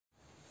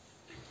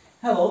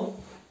Hello,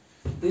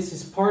 this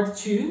is part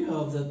 2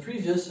 of the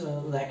previous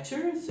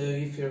lecture. So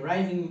if you're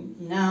arriving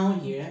now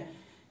here,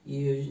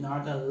 you're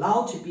not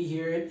allowed to be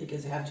here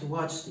because you have to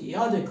watch the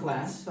other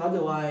class,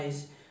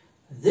 otherwise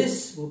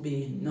this will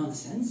be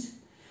nonsense.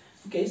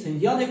 Okay, so in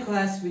the other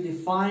class we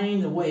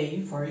defined a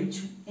way for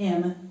each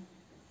m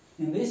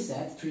in this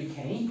set,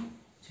 3k,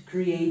 to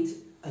create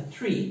a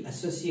tree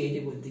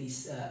associated with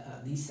this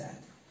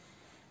set.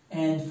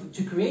 And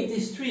to create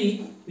this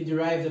tree, we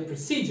derived a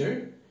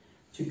procedure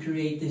to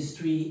create this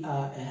tree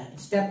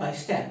step by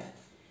step.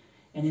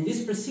 And in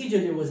this procedure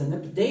there was an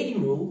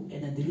updating rule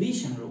and a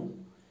deletion rule.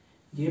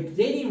 The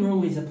updating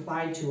rule is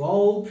applied to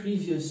all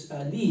previous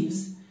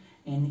leaves,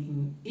 and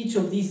in each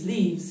of these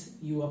leaves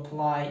you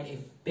apply, if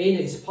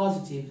beta is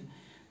positive,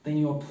 then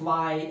you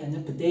apply an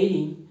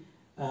updating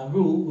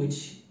rule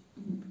which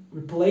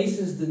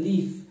replaces the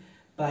leaf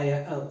by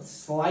a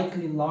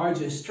slightly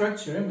larger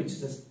structure, which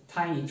is a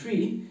tiny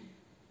tree,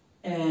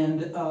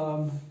 and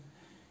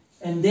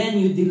then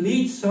you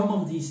delete some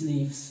of these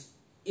leaves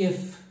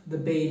if the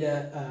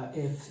beta,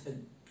 if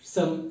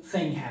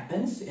something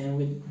happens, and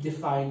we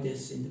defined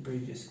this in the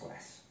previous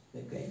class.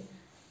 Okay.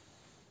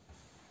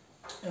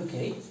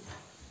 Okay.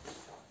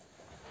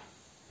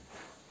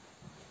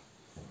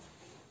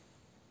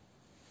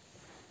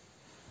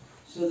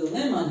 So the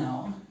lemma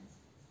now,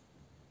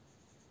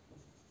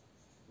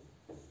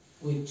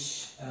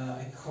 which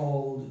I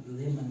called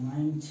lemma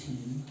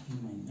 19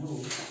 in my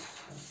notes,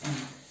 I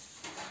think.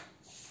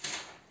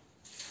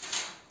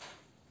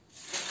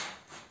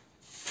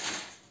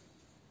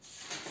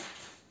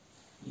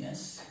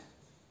 Yes,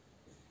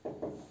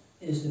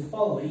 is the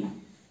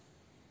following.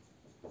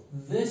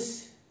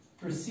 This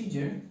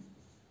procedure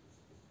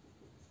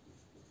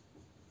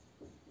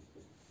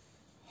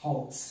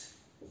halts.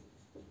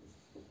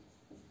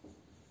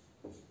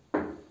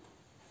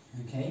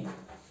 Okay?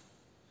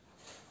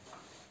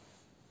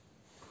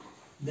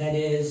 That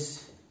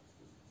is,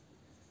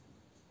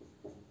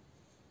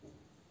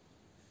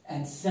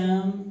 at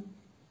some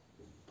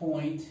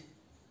point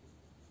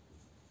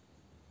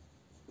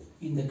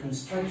in the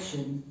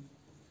construction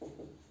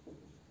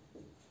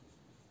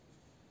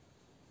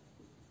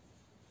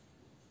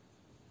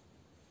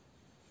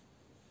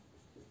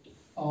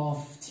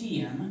of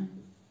Tm,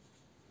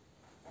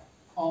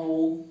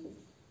 all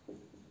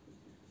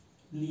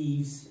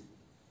leaves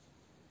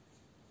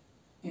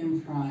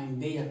m prime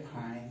beta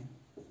prime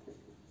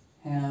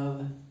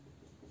have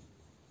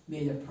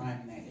beta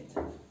prime negative.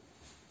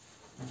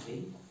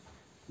 Okay,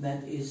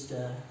 that is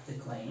the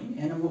claim,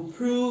 and I will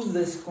prove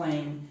this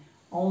claim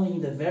only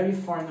in the very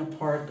final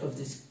part of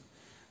this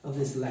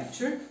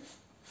lecture.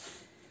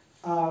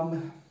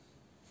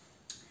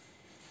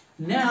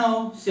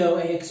 Now, so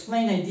I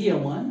explained idea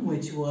 1,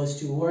 which was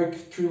to work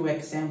through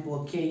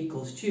example k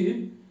equals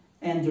 2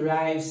 and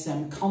derive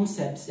some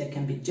concepts that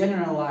can be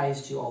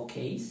generalized to all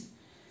k's.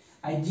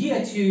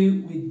 Idea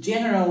 2, we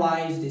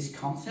generalize these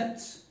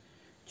concepts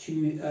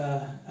to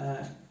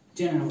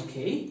general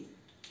k.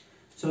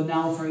 So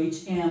now for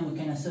each m we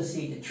can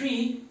associate a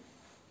tree.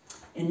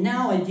 And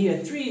now idea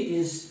 3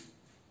 is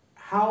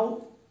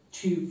how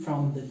to,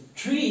 from the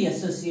tree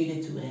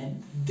associated to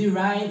m,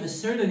 derive a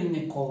certain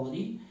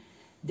inequality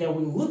that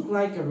will look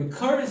like a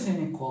recurrence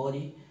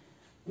inequality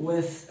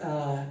with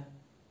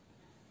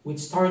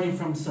starting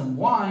from some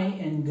y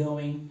and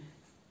going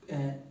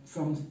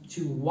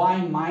to y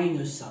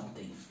minus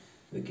something.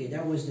 Okay,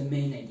 that was the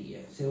main idea.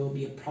 So it will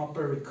be a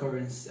proper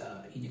recurrence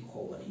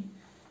inequality.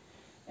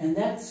 And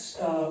that's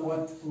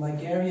what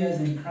Lagarias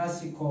and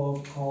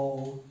Krasikov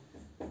call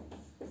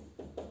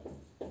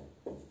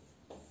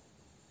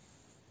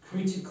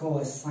critical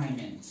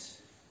assignment.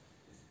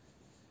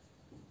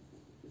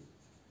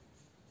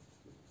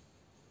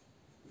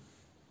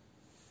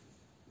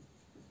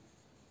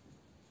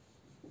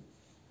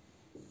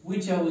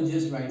 Which I will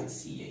just write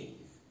CA.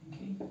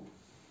 Okay.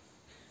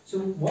 So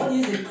what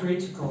is a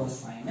critical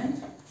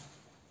assignment?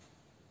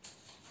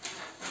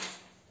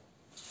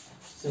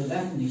 So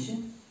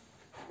definition.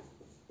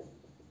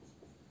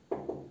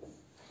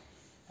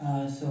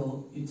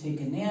 So you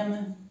take an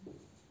M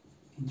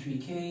in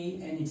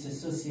 3K and its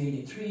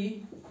associated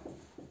tree,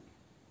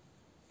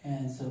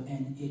 and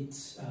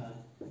it's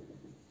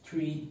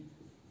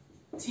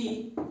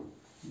 3T.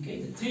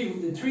 Okay,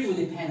 the tree will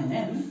depend on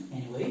M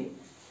anyway.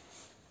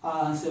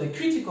 So a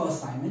critical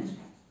assignment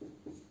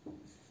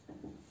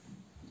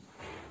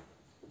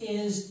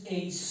is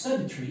a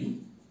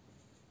subtree.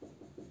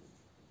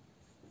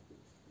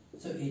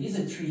 So it is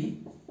a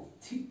tree,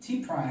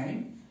 T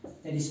prime,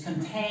 that is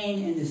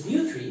contained in this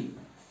new tree,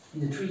 in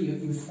the tree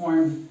you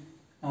formed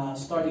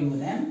starting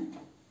with M,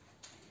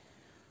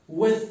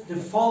 with the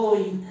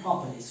following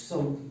properties.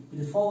 So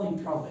the following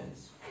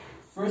properties.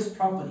 First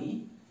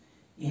property,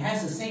 it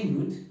has the same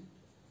root.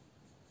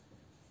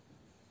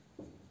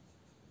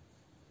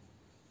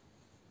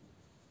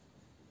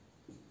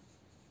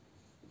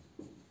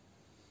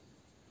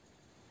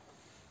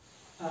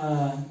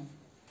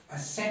 A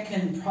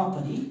second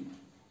property,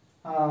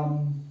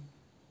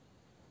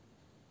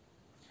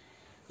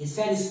 it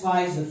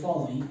satisfies the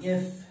following.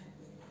 If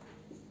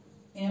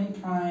m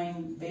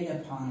prime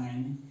beta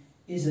prime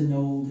is a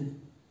node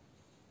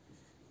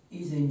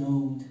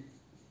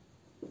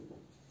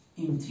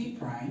in T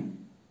prime,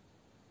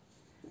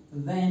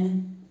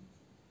 then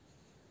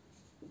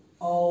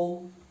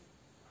all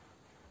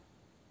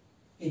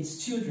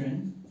its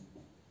children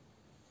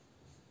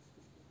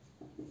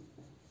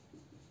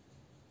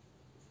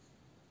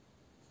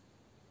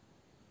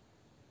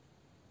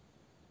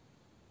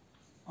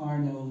are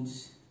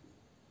nodes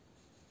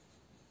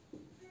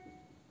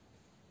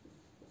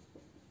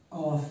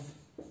of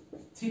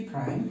T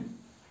prime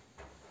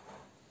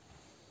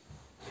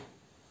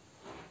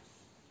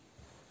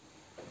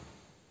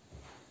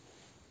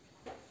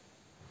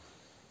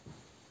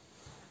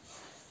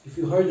If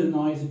you heard the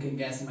noise, you can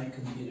guess my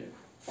computer.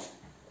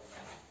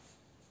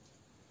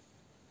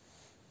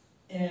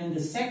 And the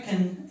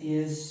second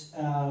is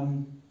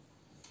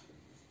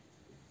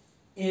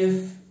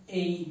if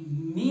a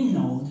mean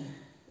node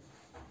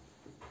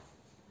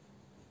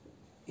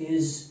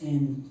is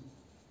in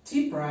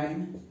T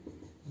prime,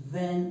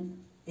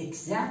 then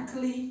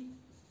exactly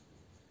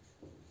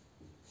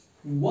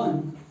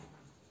one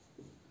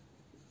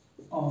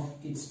of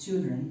its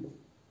children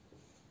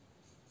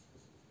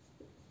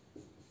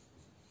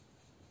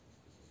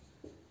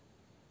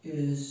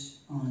is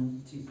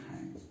on T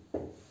prime.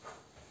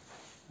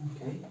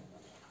 Okay,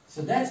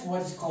 so that's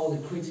what's called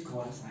a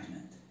critical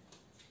assignment.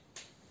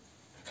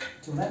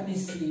 So let me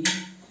see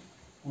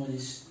what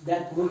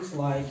that looks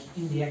like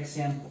in the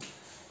example.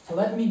 So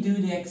let me do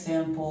the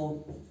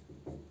example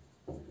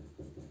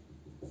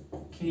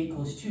k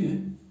equals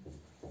 2,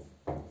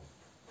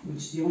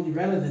 which the only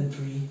relevant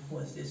tree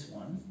was this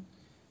one.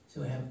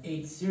 So we have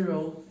 8,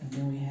 0, and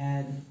then we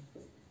had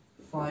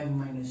 5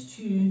 minus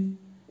 2,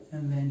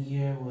 and then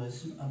here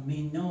was a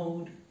main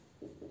node,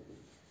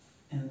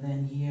 and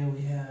then here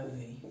we have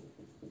a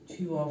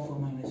 2 alpha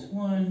minus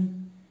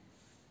 1,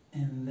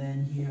 and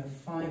then here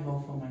 5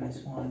 alpha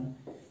minus 1,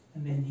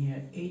 and then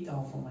here 8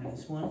 alpha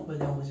minus 1, but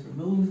that was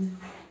removed,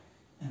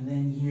 and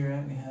then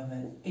here we have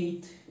an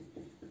 8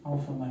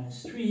 alpha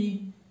minus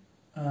 3,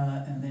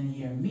 and then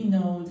here mean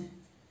node,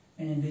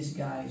 and this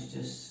guy is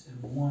just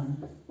a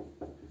 1,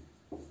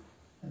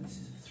 and this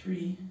is a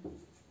 3.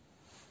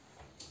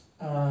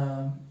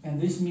 And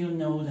this mean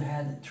node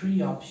had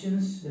 3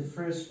 options. The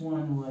first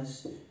one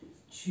was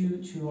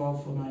 2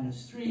 alpha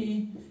minus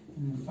 3,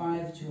 and then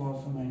 5 2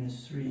 alpha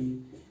minus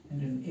 3,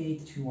 and then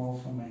 8 2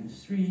 alpha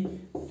minus 3.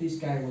 This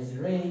guy was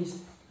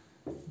erased.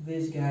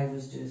 This guy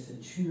was just a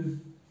 2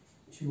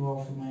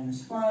 alpha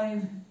minus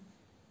 5,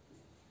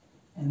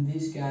 and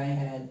this guy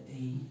had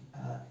a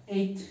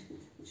 8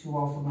 2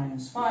 alpha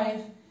minus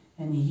 5,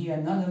 and here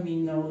another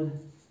mean node,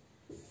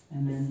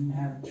 and then we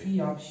have 3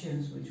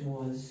 options, which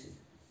was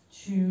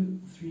 2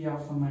 3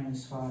 alpha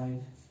minus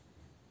 5,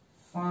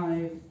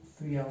 5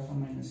 3 alpha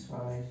minus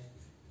 5,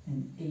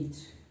 and 8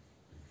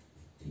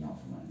 3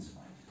 alpha minus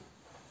 5.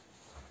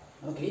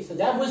 Okay, so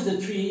that was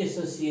the tree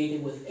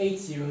associated with 8,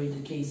 0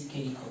 in the case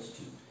k equals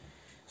 2.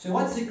 So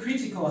what's the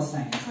critical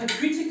assignment? So a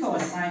critical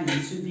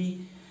assignment should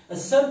be a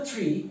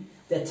subtree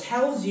that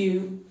tells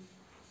you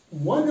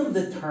one of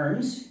the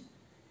terms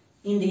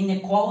in the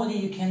inequality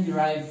you can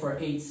derive for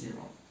 8,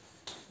 0.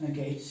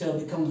 Okay, so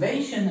the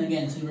convention,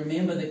 again, to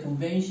remember the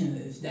convention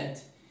is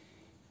that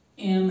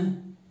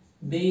m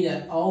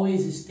beta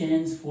always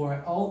stands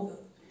for all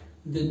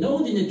the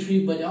node in the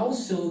tree, but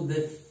also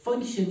the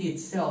function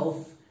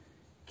itself,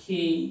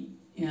 k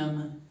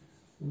m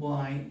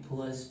y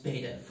plus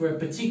beta. For a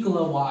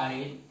particular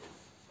y,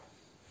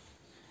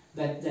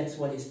 that's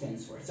what it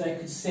stands for. So I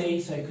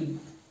could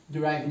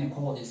derive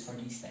inequalities for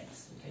these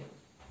things. Okay.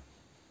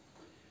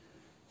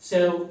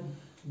 So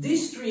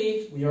this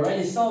tree, we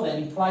already saw that,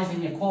 implies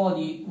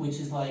inequality, which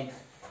is like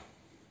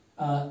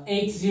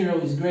 8, 0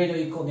 is greater or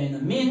equal than the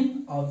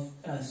mean of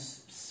a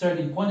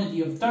certain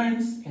quantity of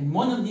terms, and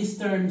one of these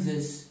terms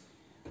is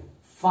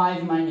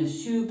 5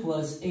 minus 2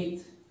 plus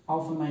 8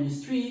 alpha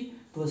minus 3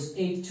 plus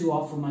 8 2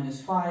 alpha minus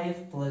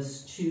 5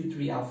 plus 2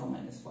 3 alpha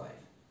minus 5.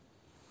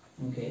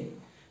 Okay,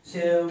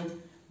 so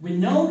we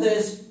know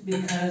this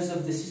because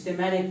of the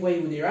systematic way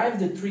we derive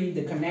the tree,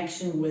 the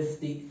connection with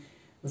the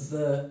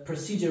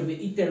procedure of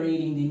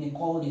iterating the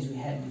inequalities we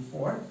had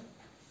before.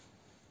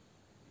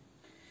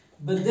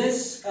 But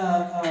this,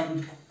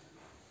 but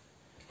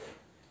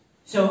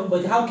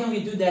how can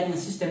we do that in a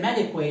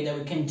systematic way that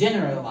we can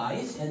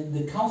generalize? And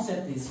the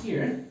concept is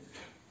here.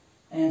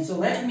 And so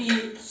let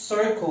me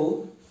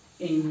circle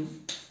in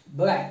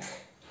black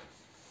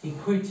a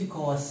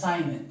critical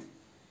assignment.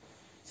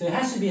 So it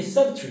has to be a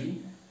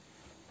subtree,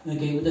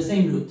 okay, with the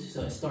same root.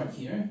 So I start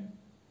here.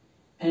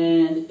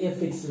 And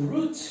if it's a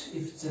root,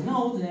 if it's a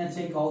node, then I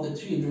take all the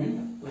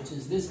children, which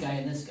is this guy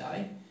and this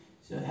guy.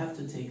 So I have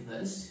to take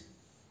this.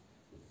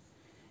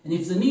 And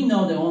if it's a mean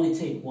node, I only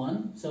take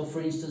one. So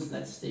for instance,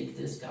 let's take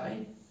this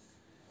guy.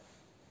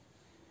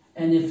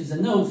 And if it's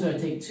a node, so I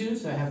take 2,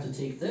 so I have to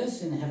take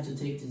this, and I have to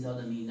take this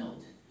other mean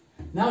node.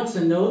 Now it's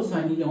a node, so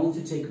I need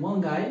only to take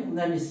one guy.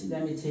 Let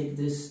me take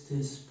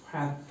this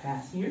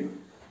path here.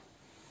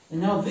 And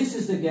now this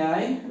is the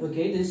guy.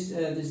 Okay,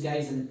 this guy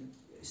is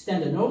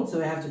standard node,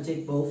 so I have to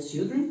take both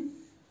children.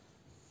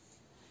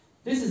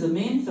 This is a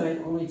min, so I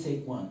only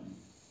take one.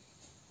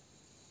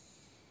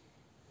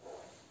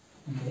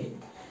 Okay,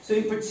 so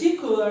in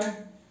particular,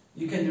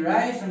 you can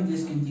derive from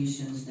these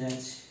conditions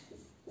that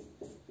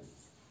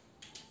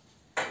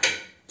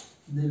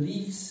the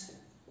leaves,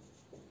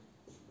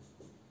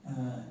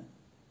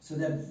 so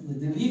that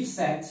the leaf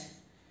set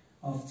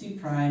of T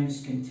prime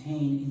is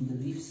contained in the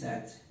leaf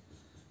set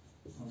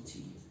of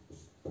T,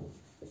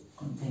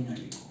 contain or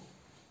equal.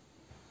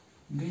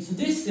 Okay, so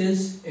this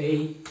is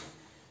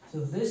so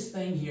this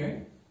thing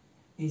here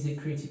is a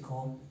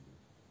critical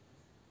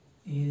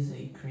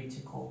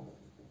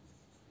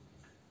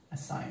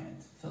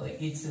assignment. So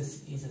like it's a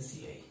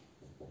CA.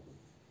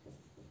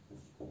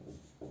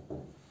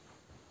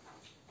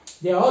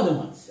 There are other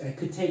ones. I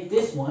could take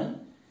this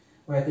one,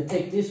 or I could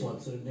take this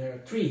one. So there are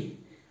 3.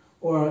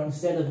 Or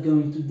instead of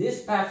going to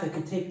this path, I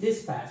could take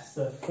this path.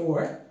 So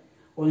 4.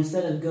 Or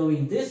instead of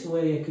going this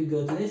way, I could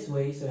go this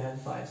way. So I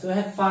have 5. So I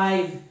have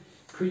 5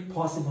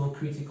 possible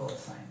critical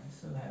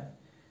assignments.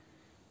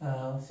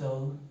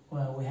 So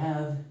we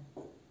have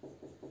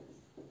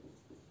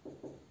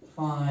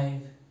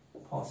 5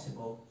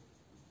 possible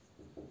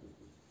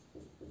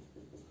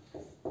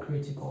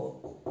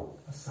critical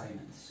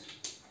assignments.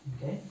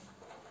 Okay.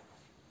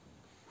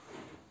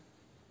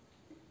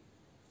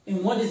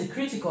 And what is a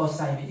critical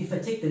assignment? If I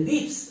take the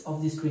leaves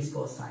of this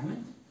critical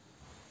assignment,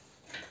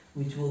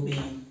 which will be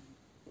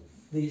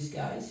these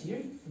guys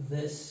here,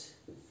 this,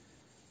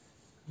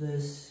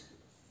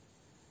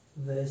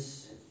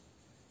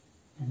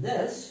 and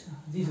this,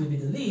 these will be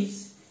the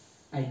leaves.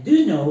 I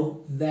do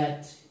know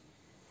that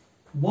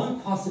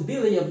one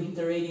possibility of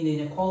iterating the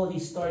inequality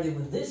starting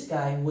with this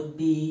guy would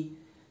be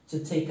to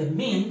take a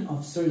min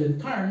of certain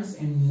terms,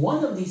 and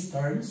one of these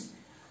terms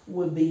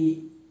would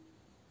be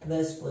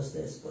this plus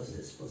this plus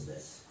this plus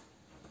this.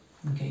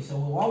 Okay, so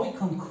what we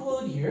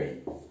conclude here,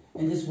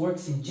 and this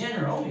works in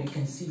general, you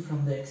can see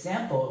from the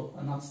example,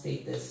 I'll not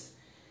state this.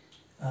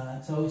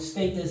 So I would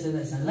state this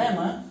as a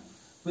lemma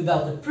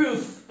without the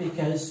proof,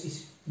 because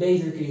it's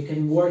basically you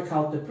can work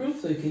out the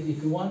proof. So you can,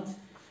 if you want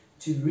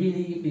to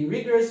really be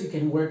rigorous, you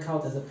can work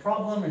out as a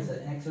problem, as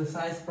an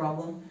exercise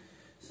problem.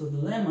 So the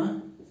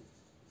lemma,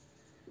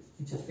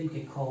 which I think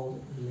I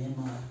called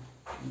lemma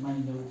in my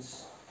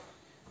notes,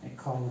 I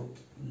call it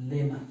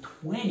lemma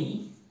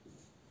 20,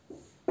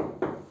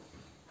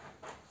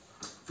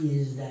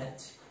 is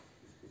that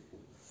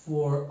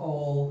for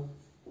all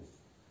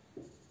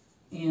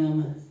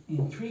m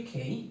in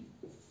 3k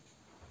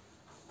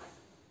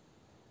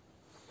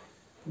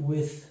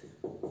with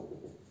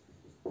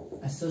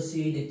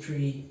associated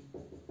tree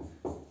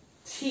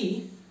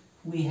T,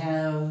 we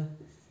have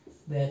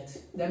that,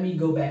 let me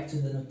go back to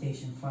the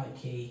notation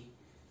 5k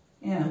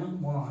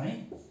m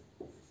y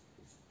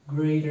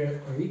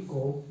greater or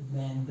equal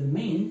than the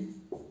mean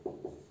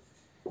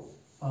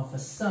of a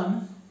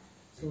sum.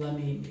 So let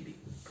me maybe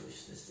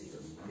push this a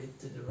little bit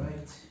to the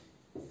right.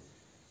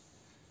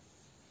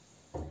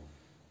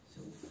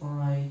 So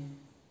phi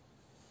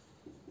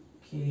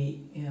k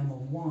m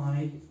of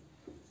y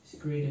is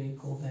greater or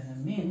equal than a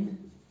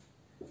mean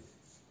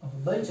of a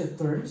bunch of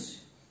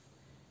terms.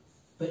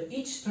 But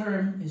each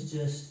term is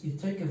just, you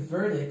take a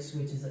vertex,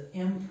 which is an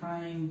m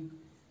prime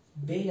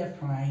beta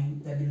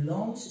prime that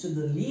belongs to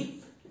the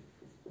leaf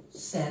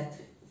set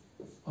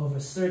of a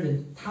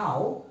certain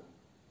tau,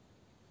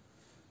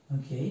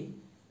 okay,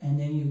 and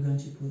then you're going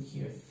to put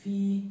here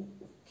phi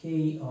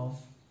k of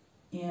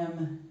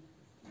m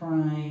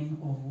prime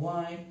of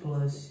y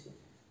plus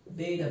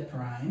beta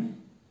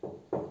prime,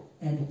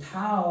 and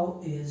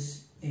tau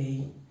is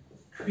a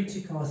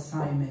critical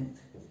assignment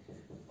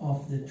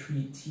of the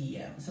tree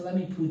Tm. So let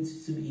me put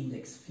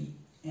sub-index phi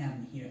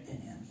m here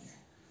and m here.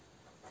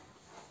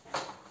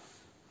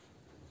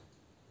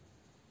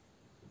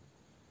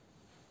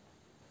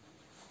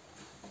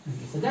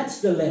 Okay, so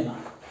that's the lemma.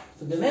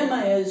 So the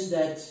lemma is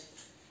that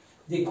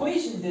the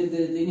equation,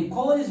 the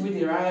inequalities we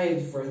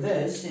derived for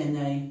this,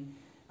 and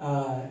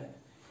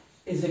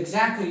is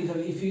exactly, so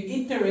if you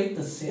iterate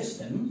the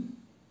system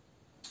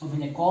of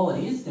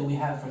inequalities that we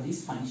have for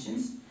these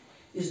functions,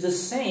 is the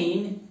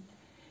same.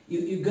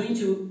 You're going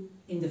to,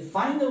 in the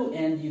final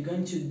end, you're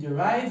going to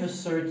derive a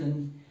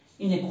certain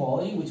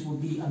inequality, which will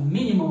be a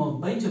minimum of a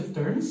bunch of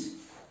terms,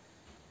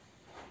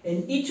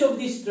 and each of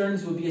these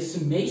terms will be a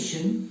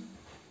summation,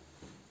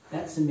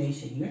 that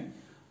summation here,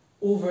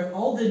 over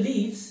all the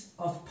leaves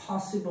of a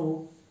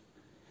possible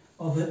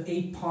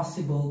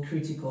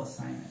critical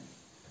assignment.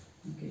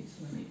 Okay,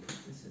 so let me put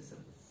this as a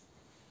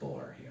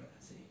bar here.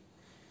 Let's see.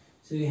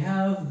 So you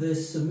have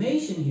this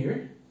summation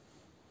here,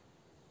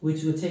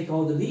 which will take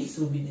all the leaves,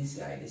 will be this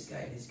guy, this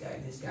guy, this guy,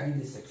 this guy in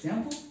this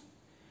example.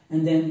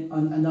 And then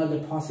another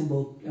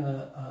possible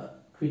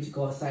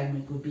critical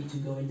assignment would be to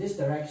go in this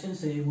direction.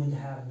 So you would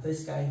have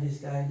this guy, this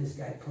guy, this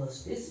guy,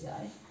 plus this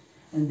guy.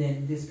 And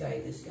then this guy,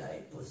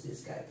 plus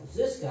this guy, plus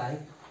this guy.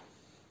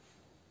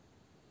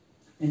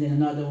 And then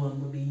another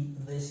one would be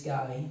this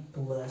guy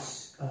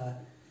plus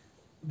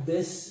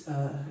this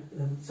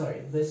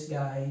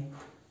guy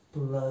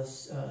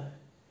plus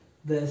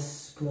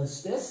this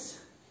plus this.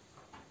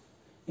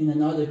 In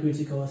another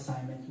critical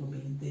assignment will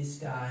be this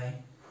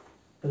guy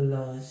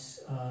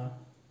plus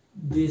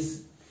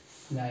this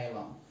guy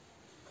alone.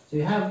 So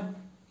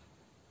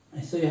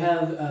you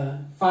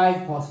have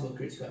 5 possible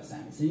critical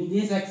assignments. And in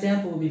this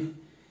example will be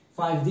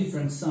 5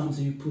 different sums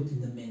you put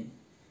in the min,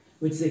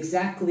 which is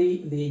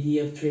exactly the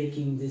idea of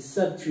taking the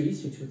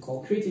subtrees, which we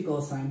call critical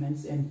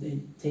assignments,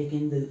 and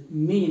taking the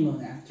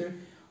minimum after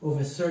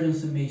over a certain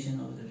summation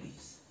of the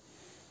leaves.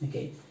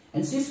 Okay,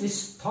 and since we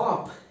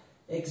stop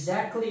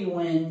exactly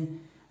when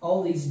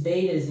all these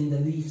betas in the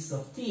leaves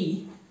of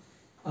t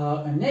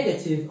are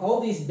negative, all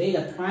these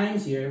beta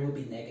primes here will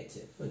be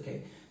negative.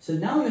 Okay, so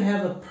now you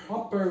have a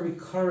proper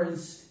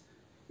recurrence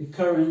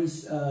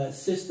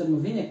system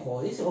of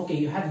inequalities. Okay,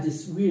 you have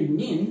this weird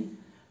min,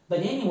 but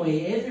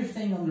anyway,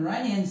 everything on the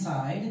right hand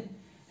side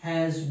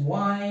has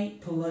y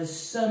plus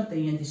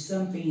something, and this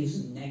something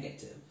is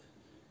negative.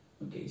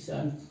 Okay,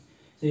 so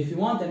if you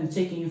want, I'm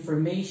taking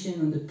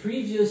information on the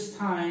previous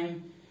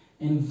time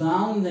and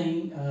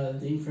bounding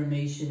the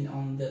information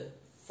on the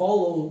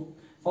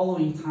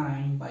following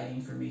time by the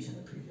information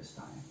of the previous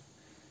time.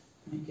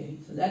 Okay,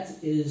 so that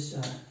is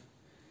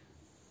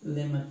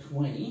lemma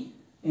 20,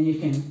 and you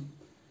can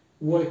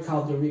work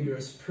out the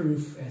rigorous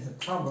proof as a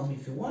problem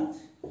if you want.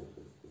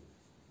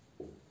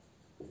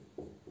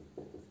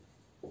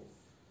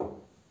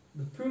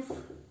 The proof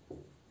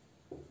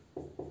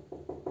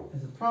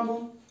as a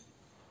problem.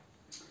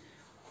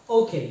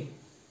 Okay,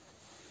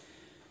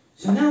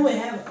 so now we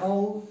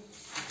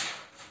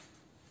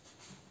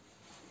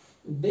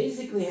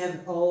basically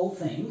have all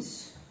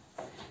things.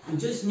 We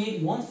just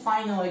need one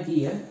final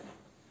idea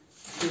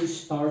to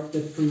start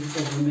the proof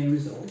of the main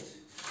result.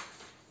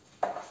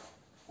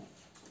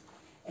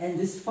 And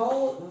this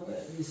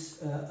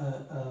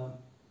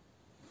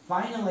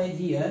final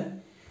idea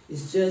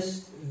is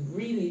just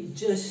really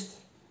just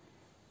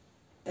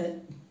a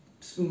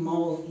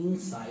small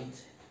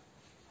insight.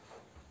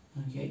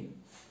 Okay,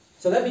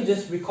 so let me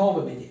just recall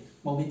what we did.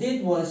 What we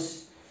did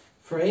was,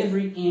 for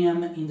every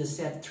m in the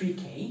set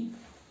 3k,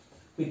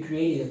 we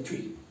created a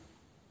tree.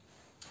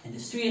 And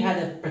this tree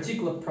had a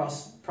particular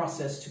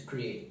process to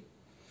create.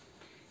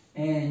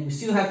 And we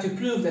still have to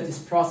prove that this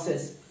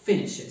process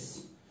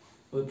finishes.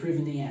 We'll prove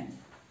in the end.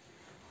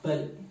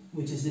 But,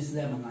 which is this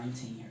lemma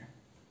 19 here.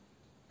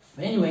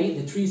 But anyway,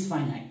 the tree is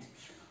finite.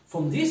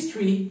 From this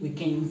tree, we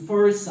can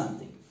infer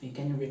something. We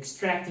can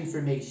extract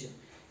information.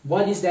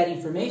 What is that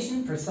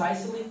information?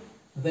 Precisely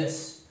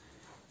this.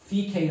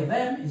 Phi k of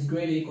m is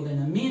greater or equal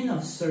than a min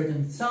of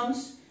certain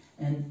sums,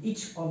 and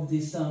each of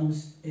these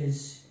sums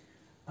is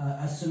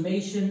a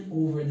summation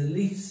over the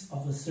leaves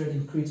of a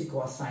certain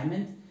critical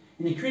assignment.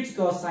 And a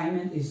critical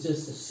assignment is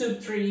just a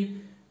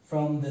subtree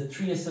from the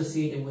tree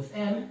associated with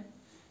m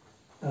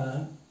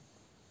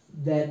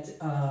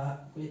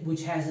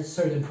which has a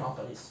certain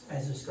properties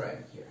as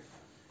described here.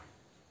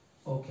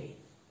 Okay.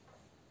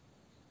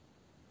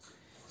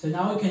 So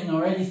now we can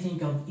already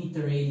think of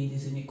iterating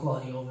this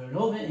inequality over and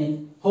over,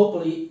 and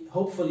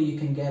hopefully you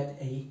can get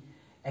a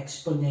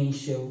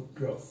exponential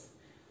growth.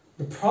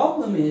 The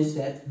problem is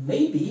that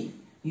maybe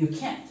you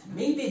can't.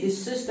 Maybe this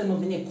system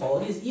of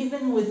inequalities,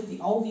 even with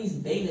all these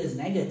betas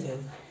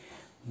negative,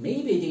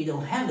 maybe they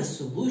don't have a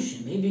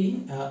solution.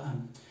 Maybe,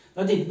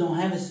 not they don't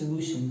have a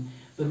solution,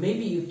 but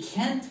maybe you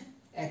can't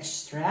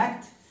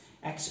extract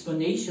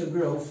exponential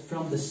growth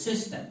from the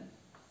system.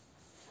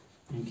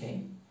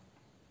 Okay?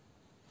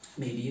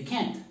 Maybe you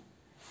can't.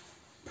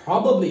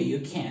 Probably you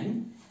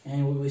can,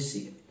 and we will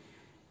see.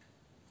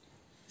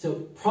 So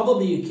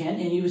probably you can,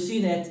 and you will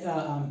see that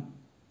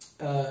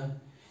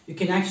you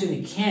can actually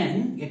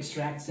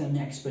extract some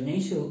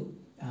exponential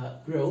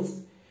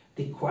growth.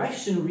 The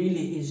question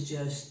really is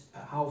just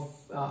how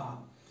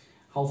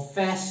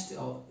fast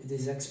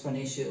this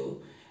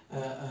exponential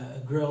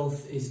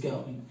growth is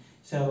going.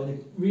 So the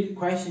real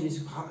question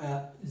is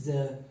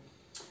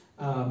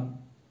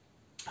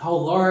how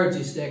large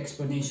is the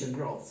exponential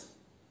growth?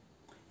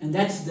 And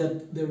that's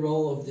the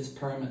role of this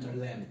parameter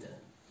lambda.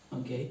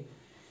 Okay?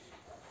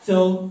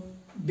 So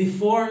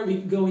before we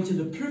go into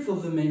the proof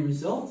of the main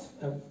result,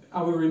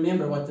 I will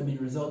remember what the main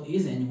result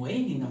is anyway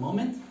in a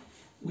moment.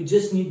 We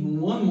just need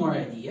one more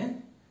idea,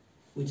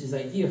 which is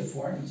idea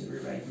 4. I need to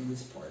rewrite in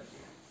this part here.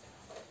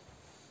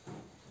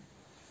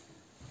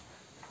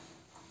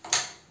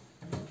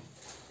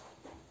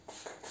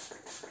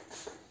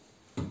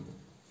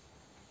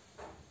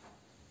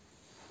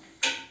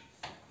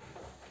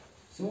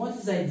 So what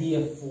is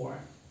idea 4?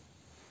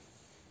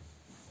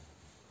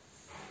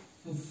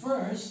 So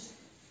first,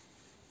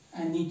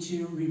 I need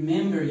to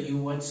remember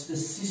what's the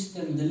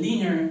system, the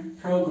linear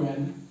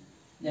program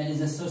that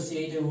is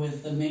associated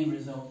with the main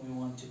result we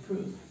want to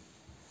prove.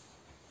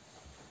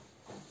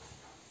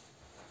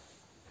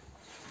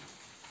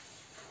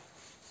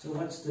 So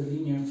what's the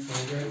linear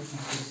program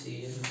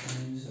associated with the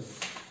main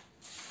result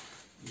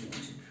we want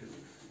to prove?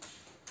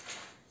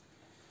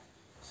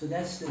 So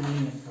that's the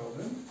linear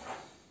program.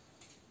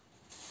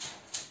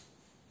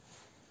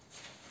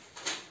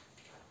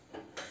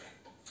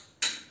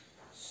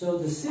 So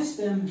the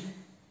system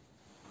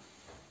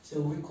So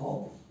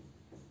recall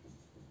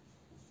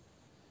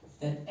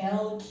that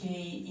L,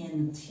 K,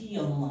 and T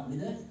on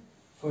lambda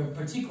for a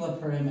particular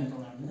parameter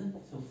lambda,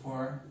 so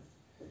for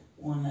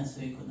 1 less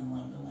or equal than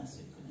lambda less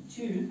or equal than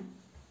 2,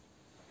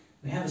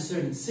 we have a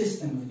certain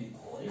system of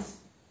inequalities,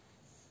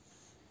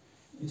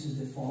 which is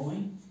the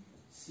following: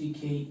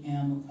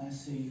 ckm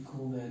less or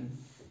equal than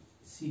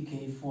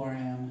ck for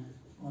m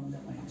lambda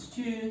minus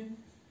 2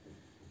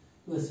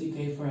 plus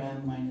ck for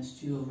m minus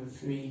 2 over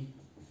 3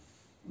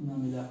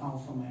 lambda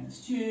alpha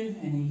minus 2,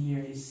 and in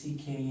here is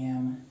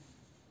ckm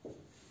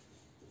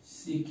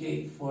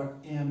ck for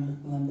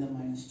m lambda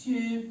minus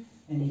 2,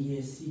 and here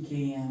is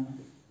ckm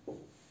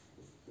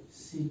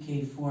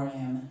ck for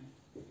m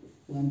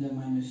lambda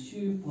minus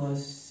 2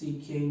 plus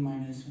ck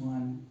minus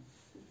 1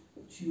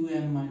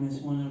 2m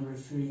minus 1 over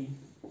 3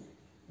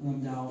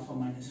 lambda alpha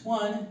minus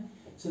 1.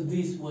 So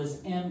this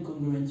was m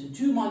congruent to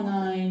 2 mod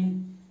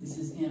 9, this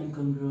is m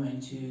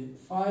congruent to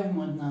 5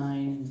 mod 9,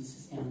 and this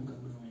is m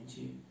congruent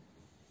to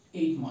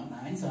 8 mod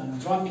 9. So I'm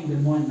dropping the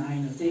mod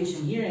 9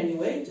 notation here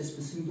anyway, just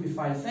to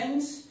simplify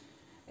things,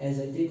 as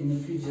I did in the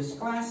previous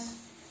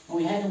class. And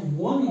we had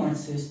one more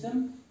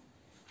system,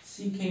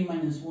 ck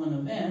minus 1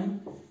 of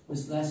m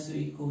was less or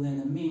equal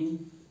than a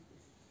mean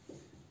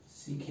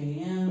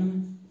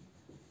ckm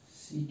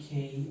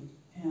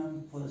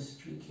ckm plus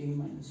 3k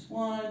minus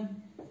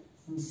 1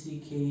 and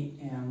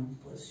ckm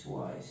plus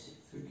twice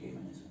 3k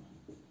minus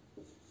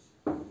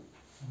 1.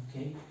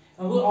 Okay,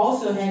 and we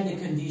also had the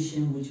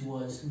condition which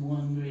was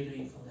 1 greater or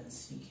equal than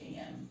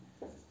ckm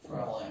for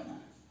all m.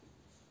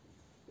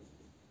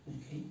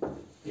 Okay,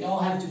 they all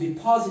have to be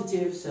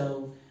positive,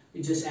 so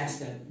we just ask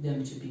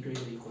them to be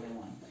greater or equal than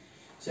 1.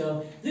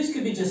 So this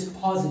could be just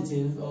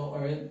positive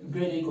or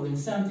greater or equal than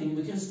something,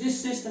 because this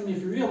system,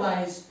 if you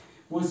realize,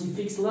 once you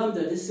fix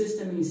lambda, this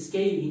system is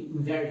scaling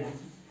invariant.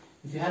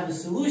 If you have a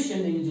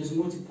solution, then you just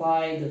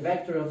multiply the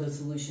vector of the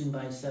solution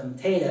by some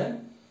theta,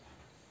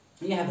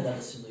 and you have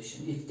another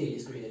solution if theta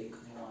is greater or equal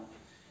than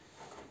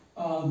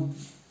 1.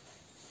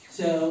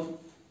 So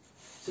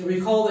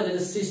recall that the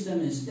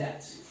system is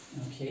that,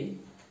 okay?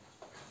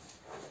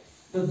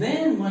 But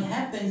then what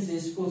happens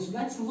is, well, so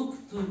let's look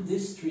to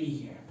this tree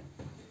here.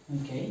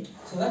 Okay,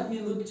 so let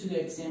me look to the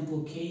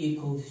example k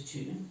equals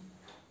 2.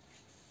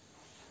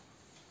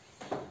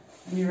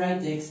 Let me write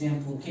the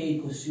example k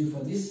equals 2 for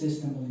this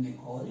system of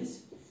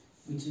inequalities,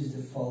 which is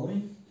the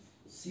following: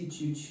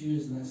 c22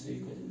 is less or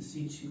equal than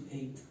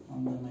c28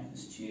 lambda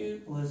minus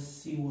 2 plus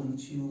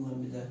c12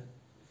 lambda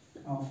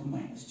alpha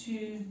minus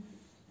 2,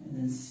 and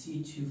then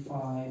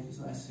c25 is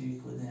less or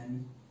equal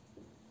than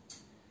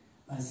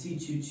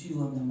c22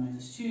 lambda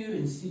minus 2,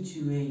 and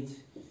c28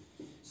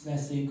 is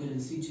less or equal than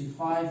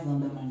c25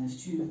 lambda minus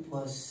 2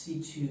 plus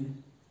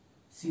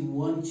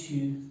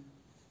c12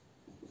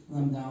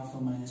 lambda alpha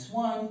minus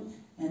 1,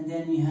 and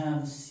then we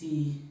have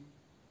c12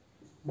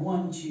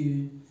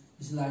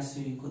 is less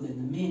or equal than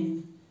the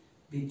mean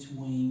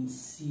between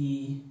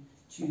c22,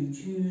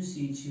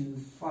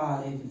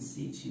 c25, and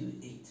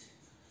c28.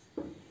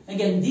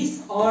 Again,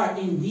 these are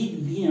indeed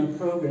linear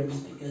programs,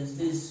 because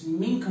this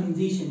mean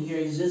condition here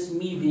is just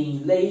me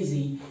being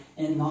lazy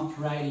and not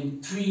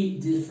writing 3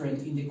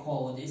 different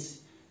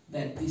inequalities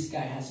that this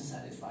guy has to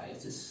satisfy.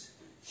 It's just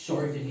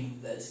shortening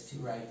this to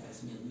write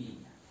as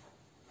mean.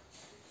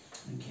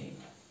 Okay.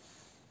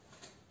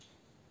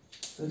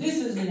 So this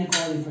is the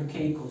inequality for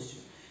k equals 2.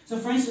 So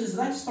for instance,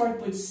 let's start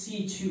with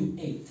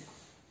c28.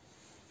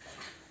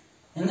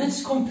 And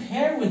let's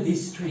compare with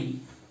this 3.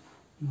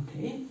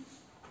 Okay.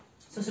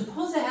 So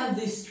suppose I have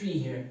this 3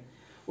 here.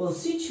 Well,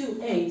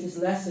 c28 is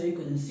less or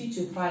equal than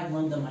c25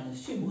 lambda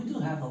minus 2. We do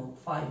have a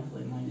 5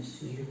 minus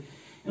 2 here.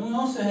 And we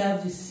also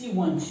have this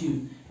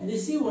c12. And the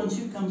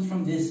c12 comes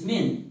from this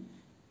min.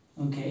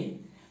 Okay?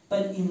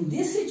 But in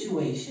this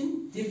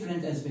situation,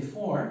 different as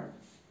before,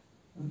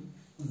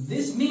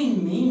 this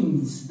min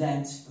means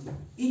that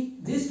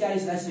this guy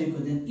is less or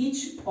equal than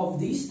each of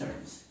these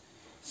terms.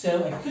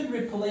 So I could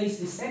replace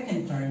the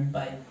second term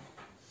by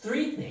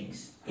 3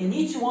 things. In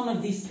each one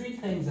of these 3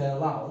 things I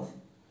allowed.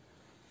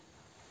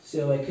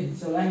 So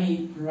let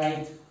me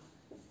write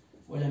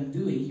what I'm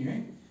doing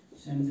here.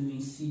 So I'm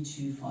doing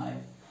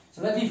c25.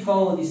 So let me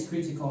follow this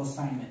critical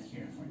assignment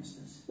here, for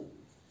instance.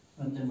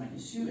 Lambda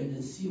minus 2, and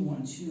then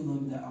c12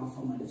 lambda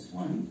alpha minus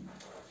 1.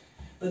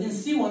 But then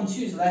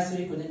c12 is less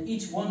or equal than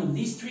each one of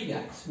these 3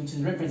 guys, which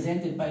is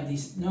represented by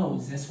these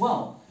nodes as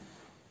well.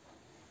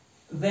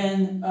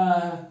 Then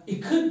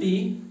it could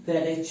be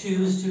that I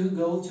choose to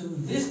go to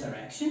this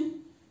direction.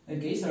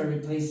 Okay, so I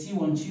replace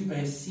c12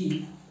 by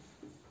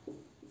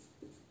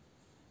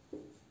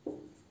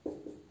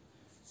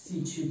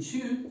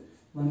c22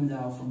 lambda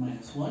alpha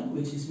minus 1,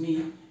 which is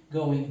me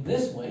going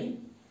this way.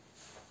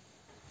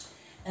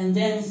 And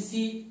then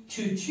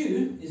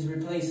c22 is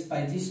replaced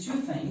by these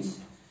 2 things.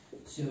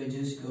 So I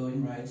just go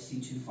and write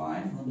c25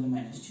 lambda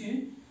minus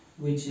 2,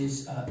 which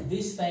is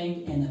this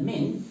thing and a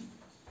min.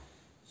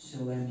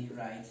 So let me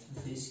write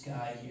this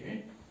guy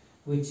here,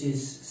 which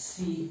is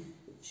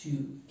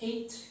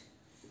c28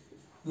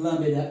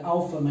 lambda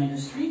alpha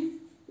minus 3,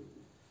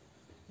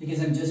 because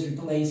I'm just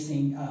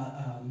replacing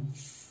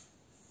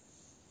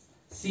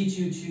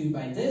C22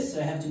 by this, so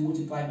I have to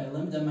multiply by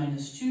lambda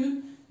minus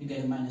 2, you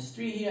get a minus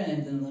 3 here,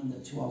 and then lambda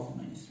 2 alpha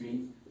minus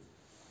 3.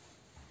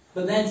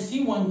 But then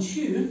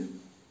C12,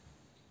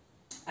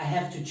 I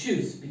have to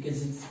choose,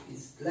 because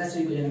it's less or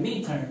equal than a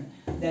mini-term,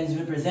 that is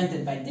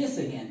represented by this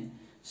again.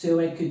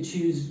 So I could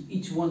choose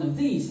each one of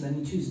these. Let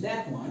me choose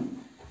that one.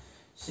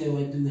 So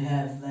I do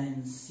have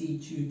then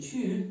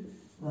C22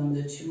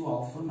 lambda 2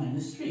 alpha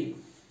minus 3.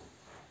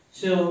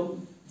 So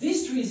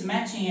this tree is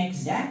matching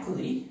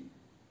exactly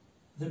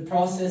the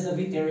process of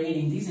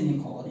iterating these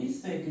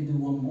inequalities. So I could do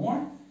one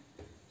more.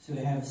 So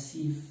I have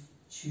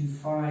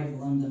C25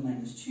 lambda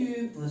minus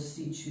 2 plus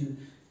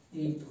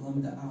C28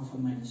 lambda alpha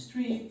minus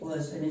 3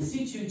 plus, and then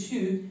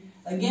C22,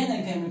 again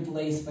I can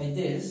replace by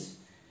this,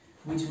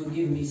 which will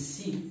give me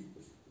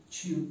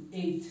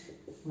C28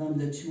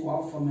 lambda 2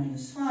 alpha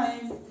minus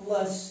 5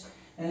 plus,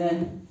 and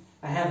then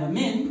I have a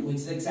min, which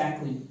is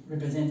exactly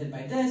represented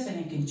by this, and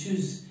I can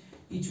choose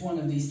each one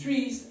of these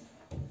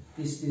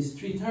these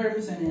three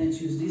terms, and then I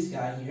choose this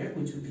guy here,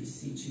 which would be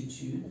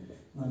C22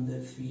 lambda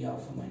 3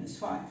 alpha minus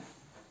 5.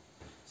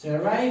 So I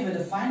arrive at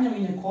a final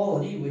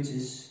inequality, which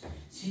is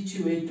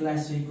C28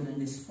 less or equal than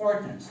these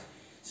 4 terms.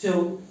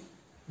 So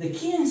the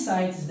key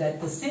insight is that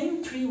the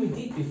same tree we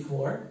did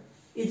before,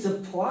 it's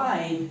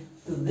applied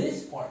to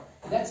this part.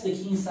 That's the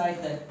key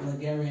insight that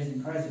Lagarias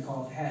and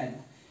Krasikov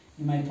had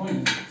in my point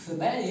of view. So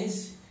that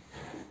is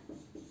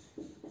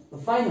the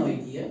final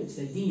idea, it's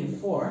idea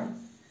 4.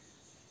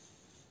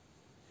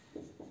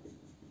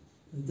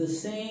 The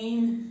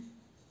same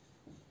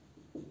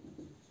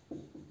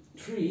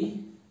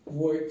tree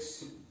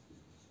works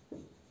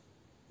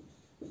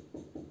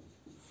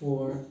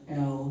for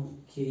L,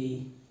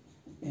 K,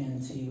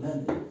 and T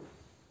lambda.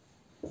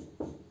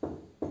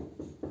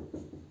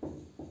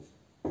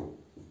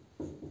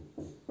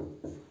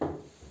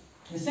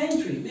 The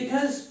same tree,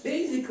 because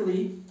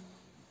basically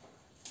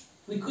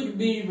we could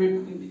be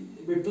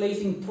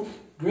replacing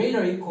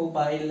greater equal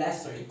by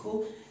less or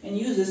equal and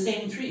use the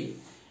same tree.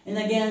 And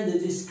again,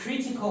 this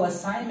critical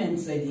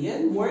assignments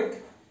idea work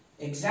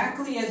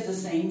exactly as the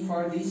same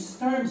for these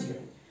terms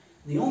here.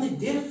 The only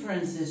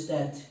difference is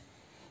that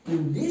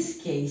in this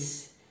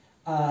case,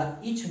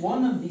 each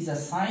one of these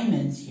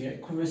assignments here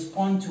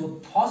correspond to a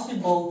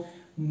possible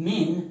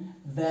min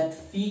that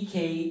phi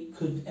k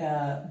could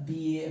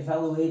be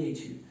evaluated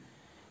to.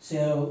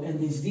 So, and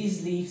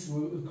these leaves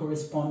will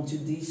correspond to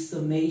these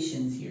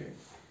summations here.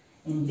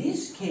 In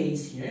this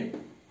case here,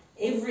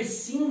 every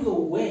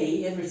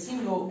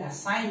single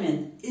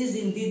assignment is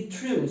indeed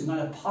true. It's not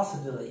a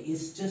possibility.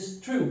 It's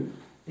just true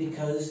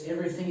because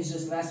everything is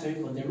just less or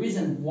equal. There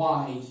isn't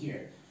y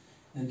here,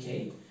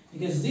 okay?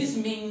 Because this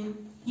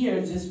mean here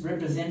just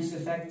represents the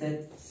fact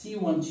that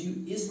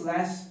C12 is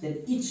less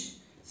than each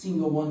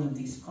single one of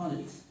these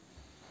quantities.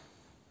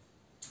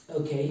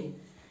 Okay,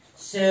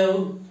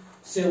 so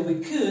we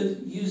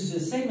could use the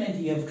same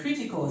idea of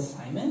critical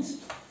assignments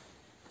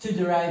to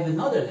derive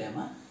another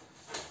lemma,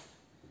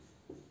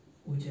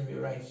 which I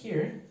will write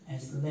here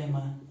as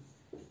lemma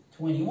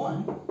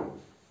 21,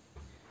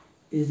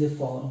 is the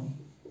following.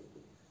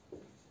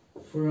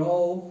 For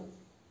all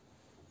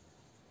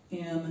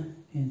m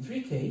and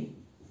 3k,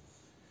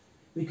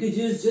 we could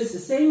use just the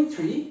same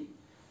tree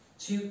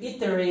to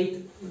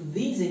iterate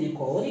these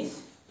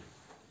inequalities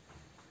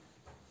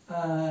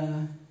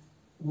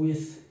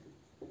with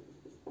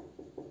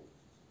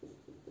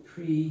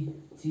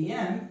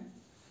 3tm.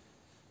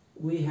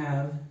 We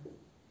have,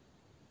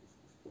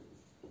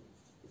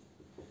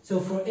 so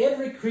for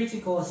every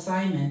critical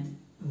assignment,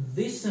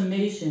 this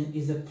summation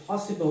is a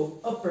possible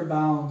upper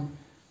bound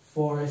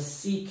for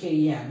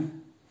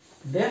CKM.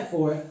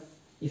 Therefore,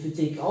 if you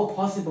take all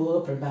possible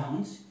upper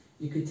bounds,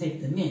 you could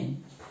take the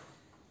min.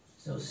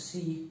 So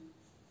CKM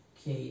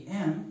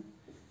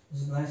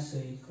is less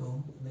or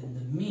equal than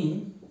the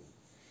mean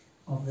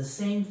of the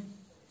same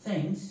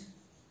things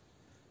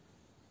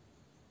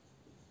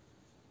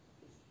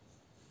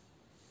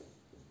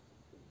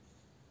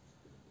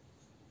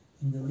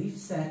in the leaf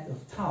set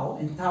of tau,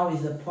 and tau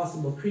is a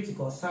possible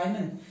critical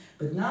assignment,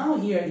 but now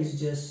here is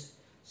just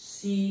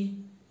CKM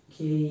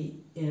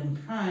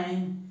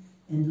prime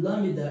and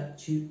lambda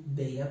to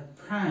beta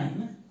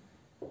prime,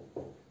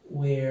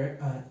 where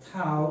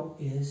tau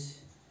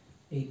is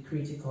a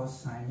critical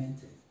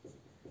assignment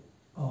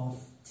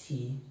of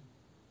Tm.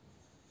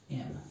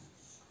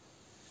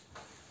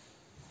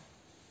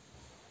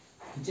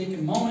 You take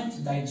a moment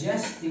to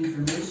digest the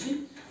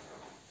information,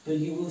 but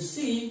you will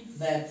see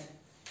that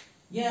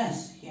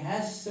yes, he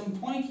has some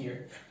point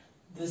here.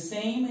 The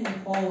same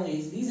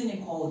inequalities, these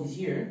inequalities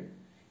here,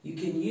 you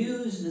can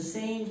use the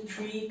same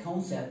tree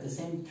concept, the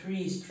same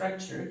tree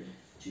structure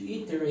to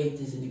iterate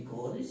these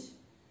inequalities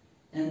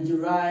and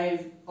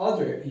derive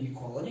other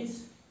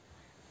inequalities.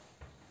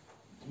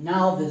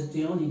 Now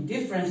the only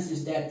difference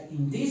is that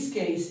in this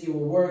case it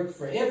will work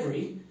for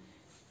every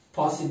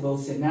possible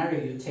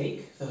scenario you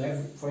take. So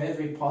for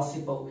every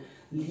possible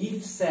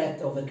leaf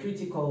set of a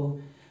critical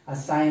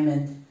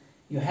assignment,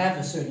 you have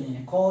a certain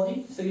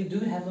inequality, so you do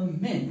have a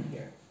min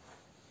here.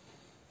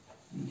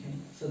 Okay,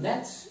 so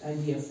that's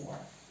idea 4.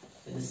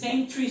 So the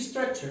same tree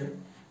structure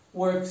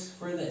works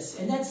for this.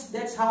 And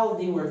that's how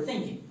they were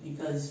thinking,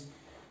 because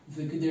if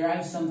we could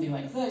derive something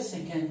like this,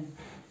 I can,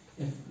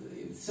 if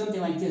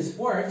something like this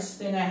works,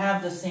 then I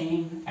have the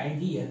same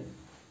idea.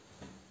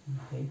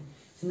 Okay.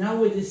 So now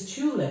with these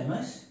two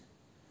lemmas,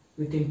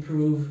 we can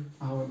prove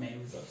our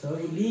main result. So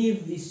we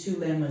leave these two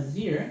lemmas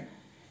here,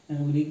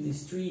 and we leave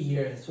these three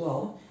here as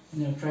well,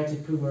 and I'll try to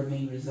prove our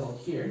main result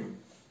here.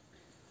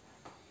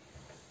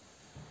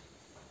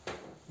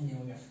 And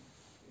then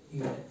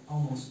we're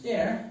almost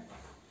there.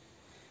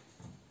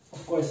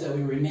 Of course,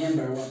 we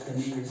remember what the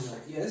main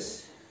result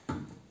is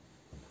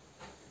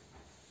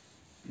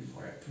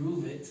before I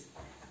prove it.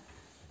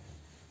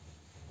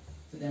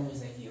 So that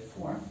was idea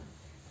 4.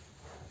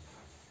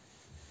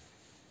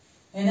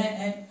 And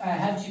I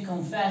have to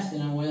confess that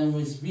when I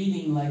was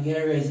reading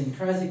Lagarias and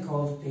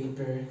Krasikov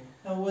paper,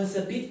 I was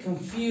a bit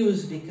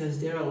confused because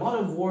there are a lot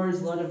of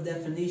words, a lot of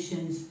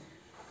definitions,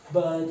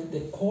 but the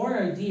core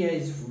idea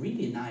is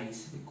really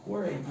nice. The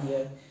core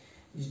idea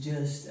is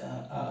just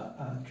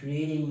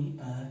creating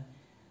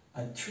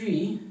a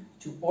tree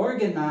to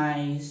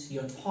organize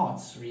your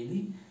thoughts,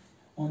 really,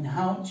 on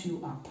how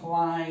to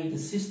apply the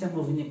system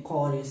of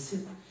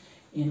inequalities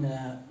in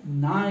a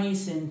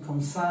nice and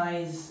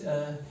concise,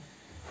 a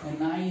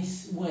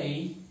nice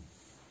way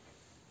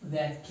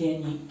that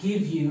can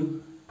give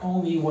you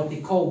only what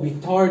they call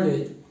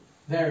retarded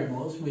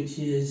variables, which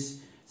is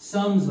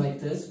sums like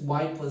this,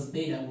 y plus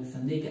beta with a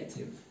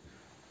negative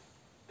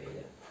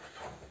beta.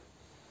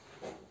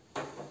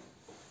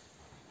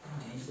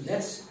 Okay, so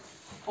that's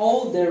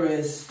all there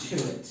is to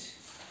it.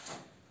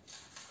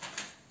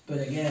 But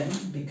again,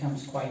 it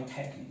becomes quite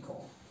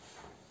technical.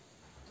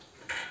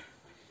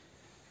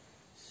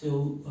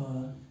 So,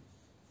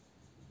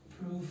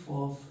 proof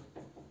of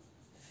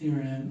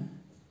theorem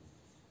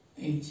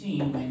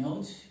 18, my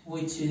note,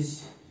 which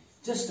is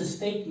just a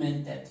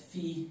statement that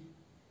phi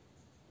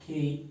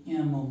k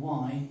m of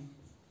y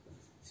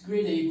is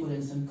greater or equal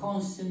than some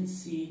constant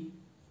c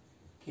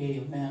k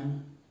of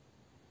m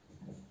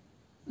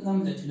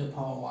lambda to the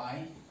power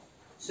y.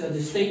 So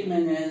the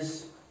statement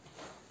is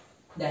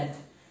that,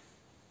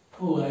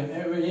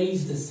 I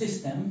raised the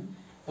system,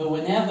 but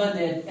whenever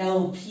that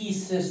LP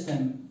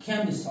system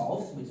can be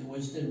solved, which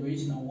was the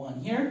original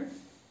one here,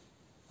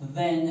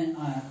 then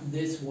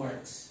this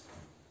works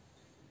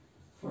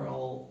for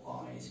all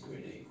y is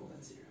greater or equal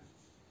than 0.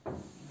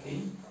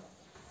 Okay?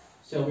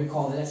 So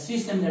recall that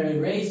system that we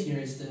raised here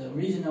is the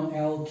original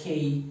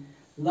LK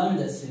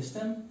lambda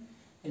system,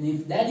 and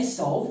if that is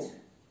solved,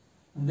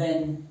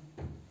 then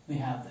we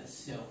have this.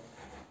 So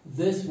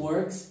this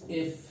works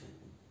if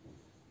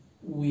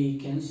we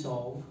can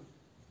solve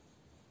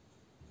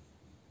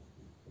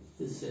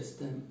the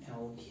system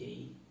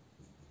LK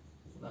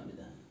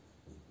lambda.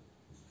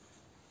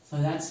 So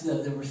that's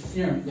the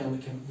theorem that we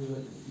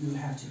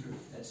have to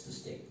prove. That's the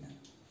statement.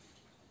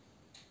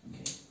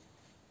 Okay.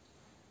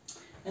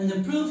 And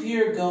the proof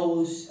here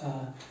goes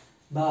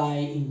by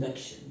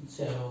induction.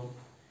 So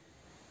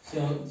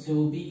it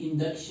will be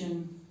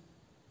induction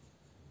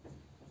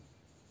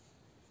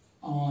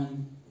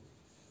on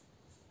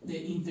the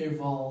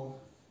interval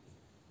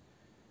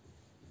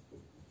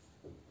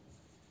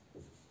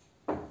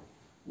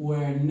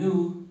where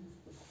nu,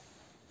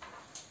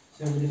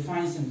 so we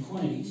define some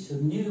quantities. So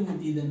nu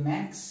would be the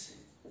max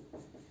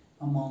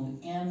among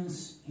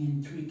m's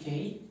in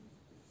 3k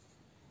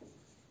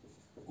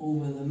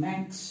over the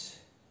max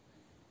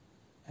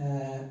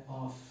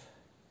of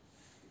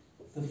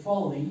the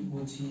following,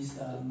 which is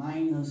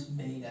minus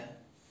beta.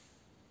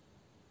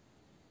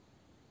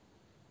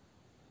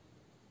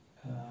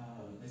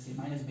 Let's say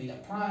minus beta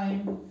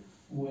prime,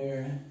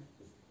 where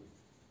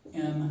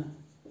m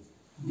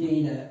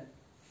beta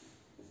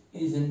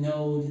is a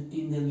node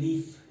in the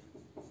leaf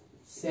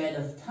set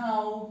of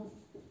tau,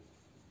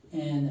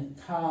 and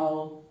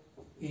tau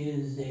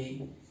is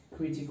a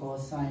critical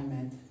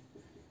assignment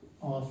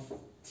of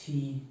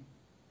Tm.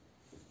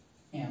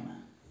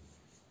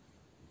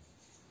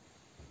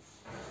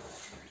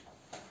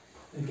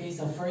 Okay,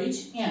 so for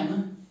each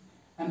m,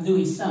 I'm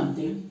doing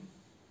something.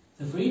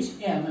 So for each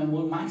m, I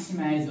will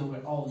maximize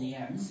over all the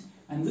m's.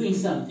 I'm doing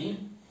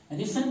something, and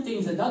this something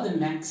is another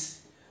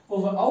max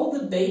over all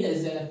the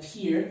betas that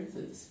appear, so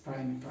this is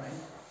prime and prime,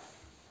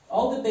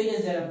 all the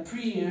betas that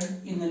appear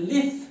in the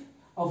leaf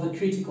of a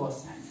critical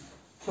assignment.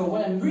 So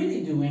what I'm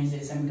really doing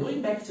is I'm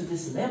going back to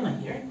this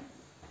lemma here,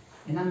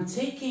 and I'm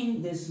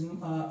taking this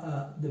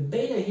the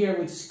beta here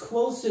which is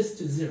closest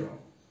to 0.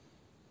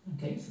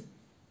 Okay.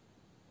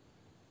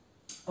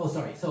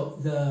 So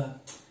the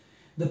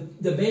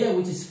beta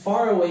which is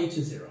far away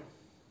to 0.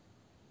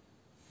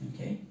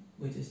 Okay,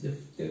 which is the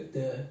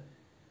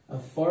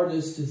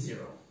farthest to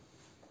 0.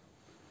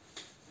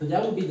 So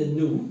that will be the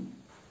nu,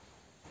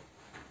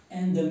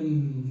 and the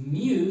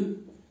mu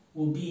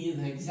will be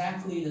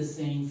exactly the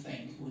same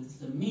thing, with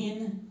the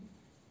mean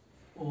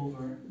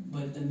over,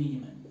 but the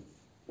minimum,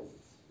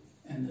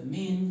 and the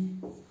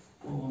mean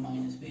over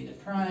minus beta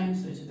prime,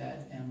 such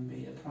that m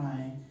beta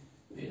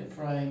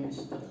prime is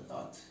dot dot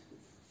dot.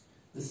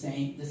 The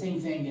same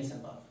thing as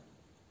above.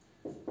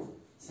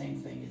 Same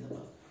thing as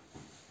above.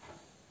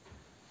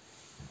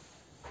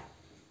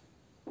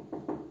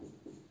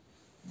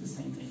 The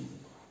same thing as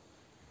above.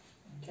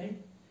 Okay?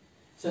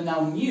 So now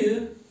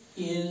mu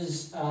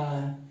is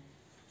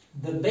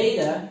the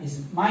beta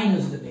is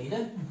minus the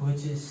beta,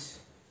 which is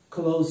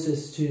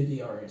closest to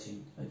the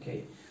origin.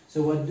 Okay?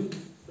 So what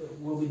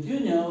we do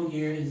know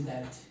here is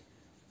that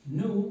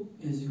nu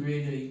is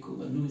greater or equal,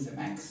 nu is a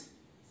max,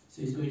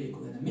 so it's greater or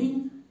equal than a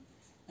mean.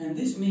 And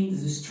this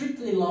means it's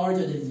strictly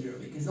larger than 0,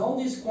 because all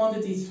these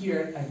quantities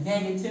here are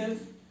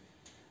negative.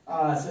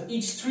 So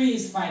each tree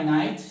is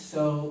finite,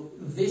 so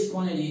this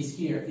quantity is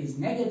here is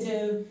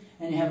negative,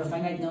 and you have a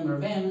finite number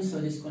of m, so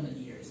this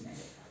quantity here is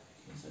negative.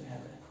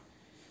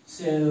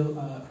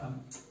 Okay,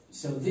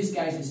 so this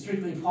guy is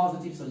strictly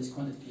positive, so this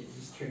quantity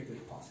is strictly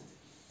positive.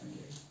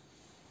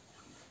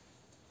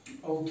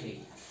 Okay.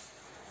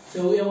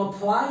 So we will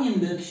apply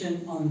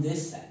induction on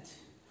this set.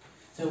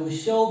 So we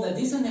show that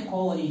this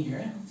inequality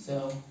here,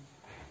 so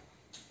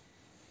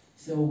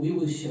we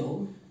will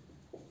show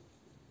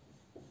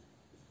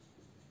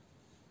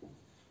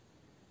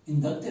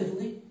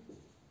inductively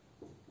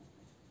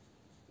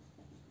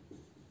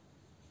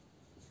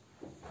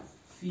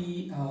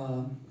phi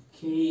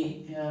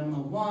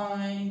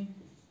kmy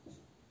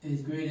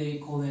is greater or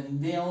equal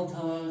than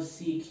delta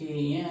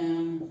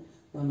ckm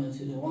limit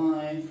to the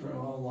y for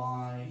all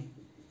y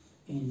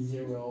in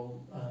 0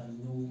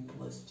 nu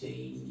plus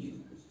j mu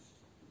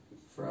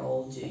for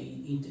all j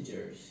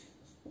integers.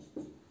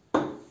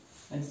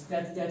 That's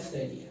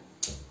the idea.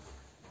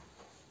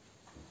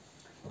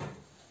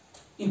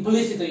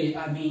 Implicitly,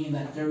 I mean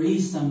that there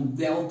is some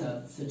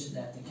delta such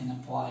that they can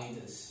apply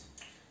this,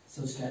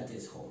 such that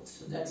this holds.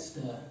 So that's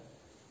the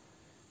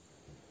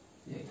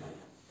idea.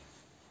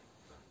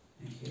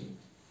 Okay.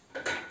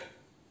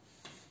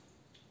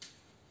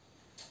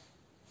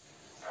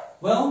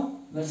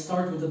 Well, let's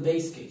start with the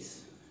base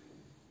case,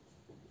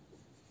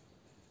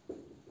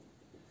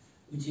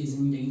 which is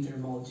in the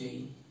interval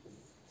j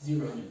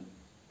 0 nu.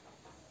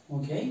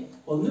 Okay?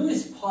 Well, nu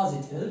is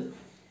positive,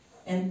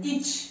 and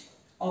each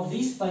of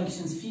these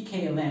functions phi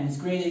k of m is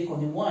greater or equal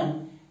than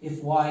 1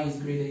 if y is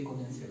greater or equal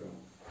than 0.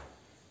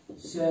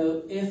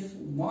 So if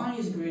y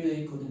is greater or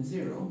equal than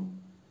 0,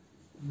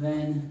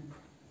 then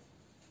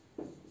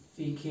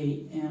phi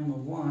k m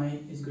of y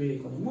is greater or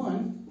equal than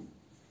 1.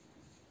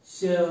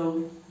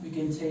 So we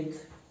can take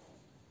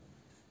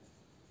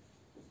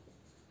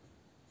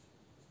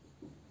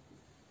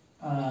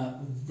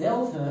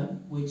delta,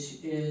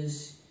 which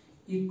is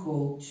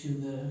equal to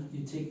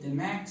you take the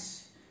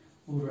max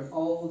over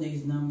all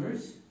these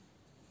numbers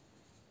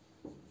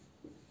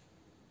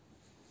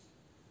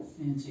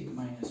and take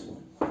minus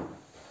 1.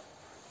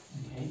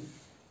 Okay.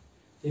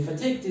 If I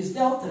take this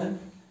delta,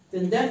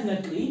 then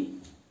definitely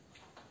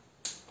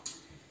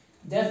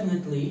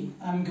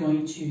I'm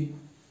going to,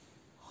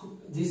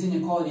 this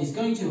inequality is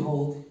going to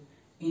hold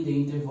in the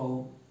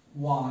interval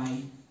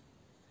y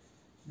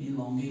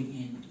belonging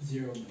in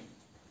 0 nu.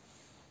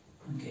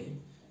 Okay,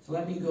 so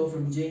let me go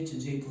from j to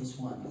j plus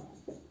 1 now.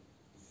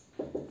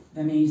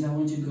 That means I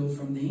want to go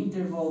from the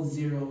interval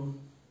 0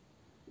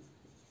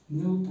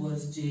 nu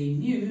plus j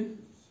mu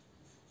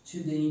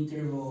to the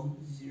interval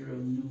 0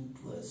 nu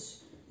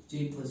plus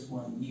j plus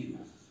 1 mu.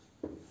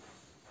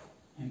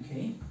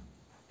 Okay.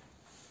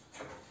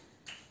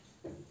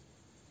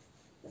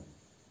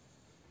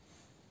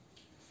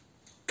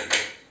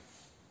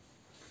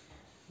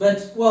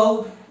 But,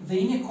 well, the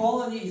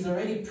inequality is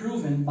already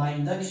proven by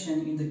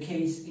induction in the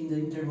case in the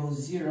interval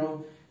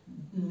 0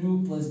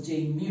 nu plus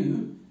j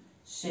mu.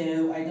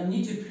 So I don't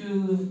need to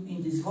prove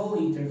in this whole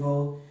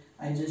interval,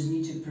 I just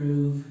need to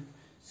prove,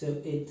 so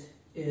it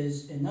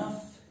is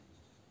enough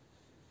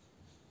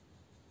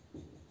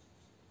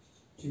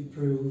to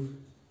prove,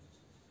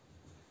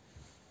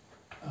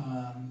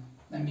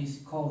 let me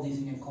call this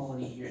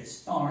inequality here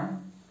star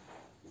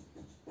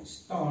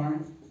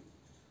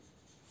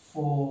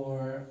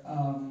for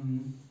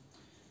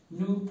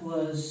nu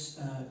plus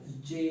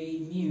j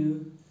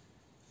mu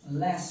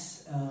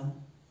less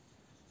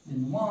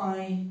than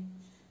y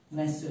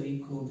less or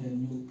equal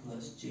than nu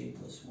plus j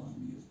plus 1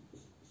 mu.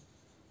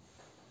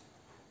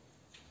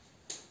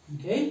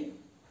 Okay?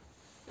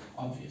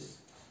 Obvious.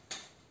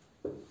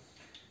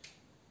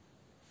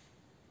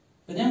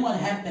 But then what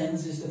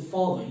happens is the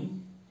following.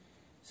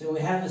 So we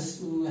have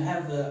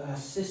a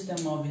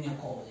system of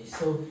inequalities.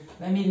 So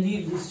let me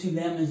leave these two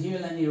lemmas here.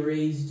 Let me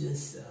erase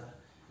just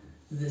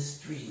this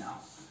tree now.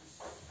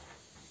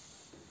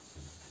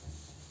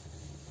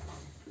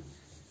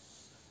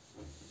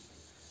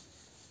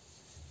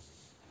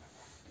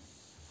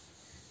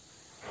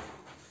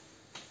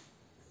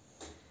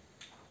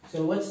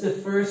 So what's the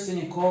first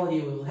inequality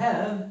we will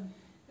have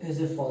is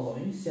the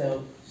following.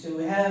 So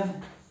we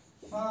have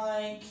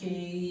phi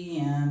k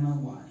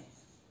m y.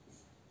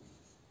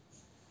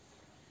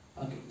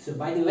 Okay, so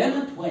by the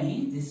lemma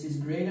 20, this is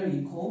greater or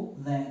equal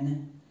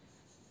than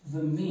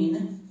the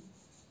mean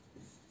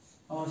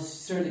of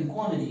certain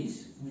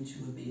quantities, which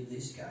would be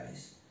these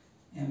guys.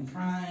 M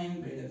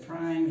prime, beta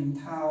prime, in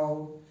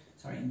tau,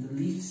 sorry, in the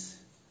leaves.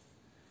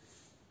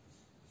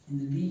 in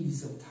the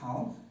leaves of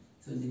tau,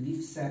 so the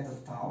leaf set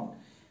of tau,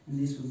 and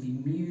this would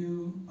be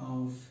mu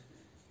of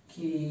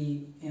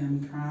k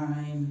m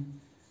prime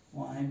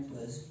y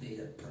plus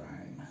beta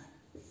prime.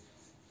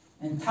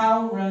 And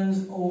tau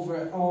runs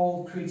over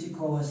all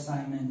critical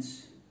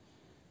assignments.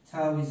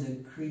 Tau is a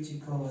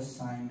critical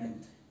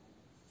assignment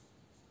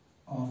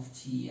of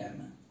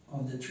Tm,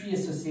 of the tree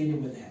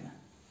associated with m.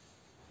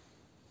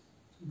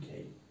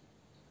 Okay.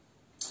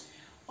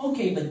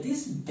 Okay, but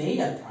this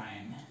beta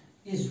prime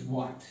is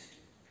what?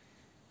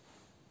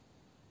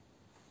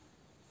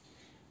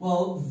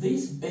 Well,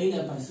 this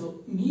beta prime,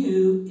 so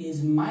mu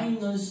is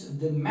minus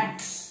the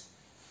max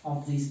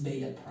of this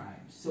beta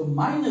prime. So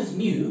minus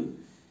mu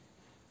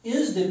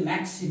is the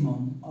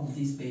maximum of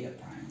these beta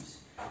primes.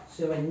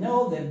 So I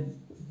know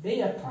that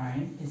beta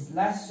prime is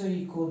less or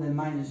equal than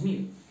minus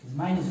mu, because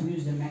minus mu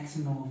is the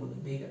maximum of the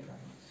beta prime.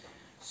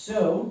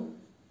 So,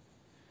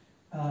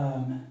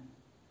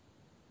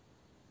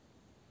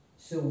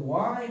 so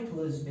y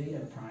plus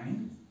beta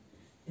prime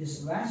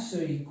is less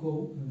or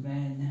equal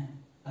than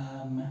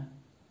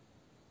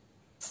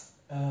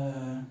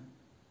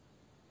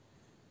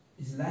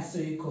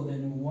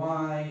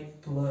y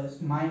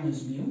plus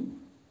minus mu.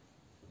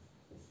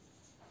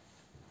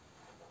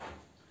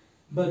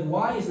 But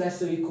y is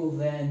less or equal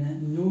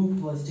than nu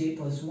plus j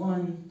plus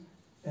 1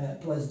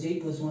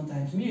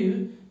 times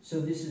mu.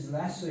 So this is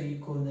less or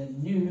equal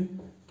than nu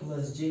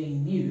plus j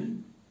mu.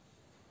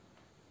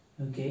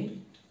 Okay?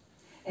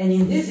 And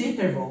in this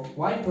interval,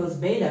 y plus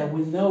beta,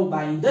 we know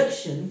by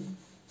induction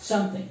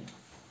something.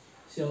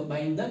 So by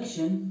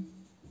induction,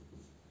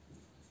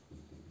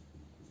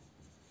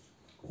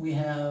 we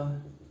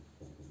have,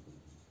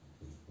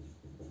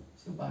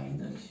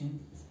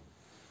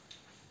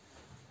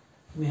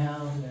 we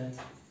have that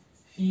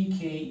phi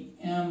k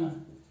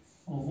m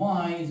of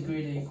y is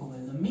greater or equal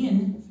than the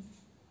mean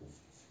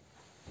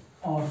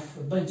of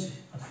a bunch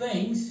of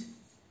things,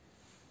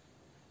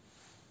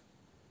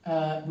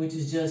 which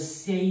is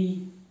just say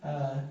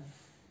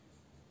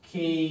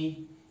k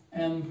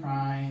m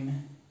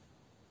prime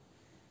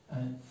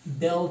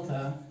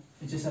delta,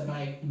 which is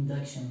by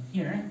induction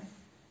here,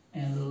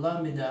 and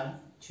lambda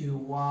to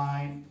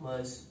y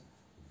plus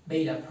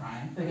beta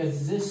prime,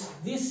 because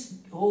this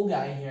whole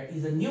guy here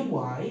is a new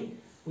y,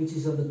 which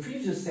is of the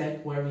previous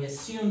set where we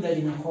assume that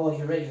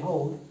inequality already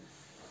hold.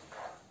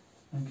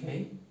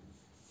 Okay.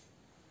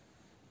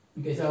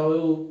 Okay, so I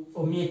will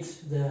omit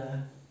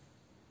the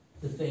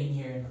thing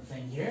here and the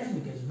thing here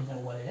because we know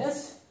what it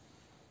is.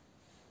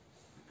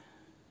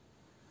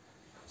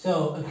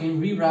 So I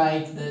can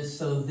rewrite this,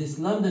 so this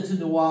lambda to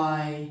the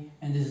y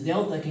and this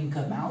delta can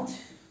come out.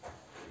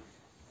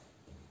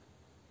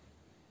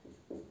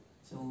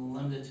 So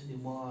lambda to the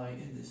y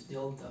and this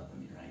delta, let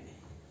me write it.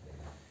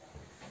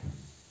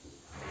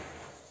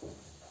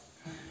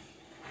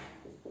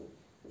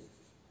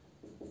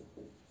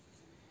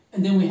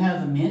 And then we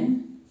have a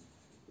min,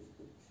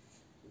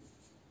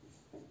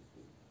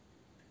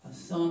 a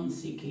sum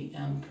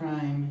ckm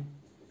prime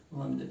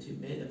lambda to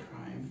beta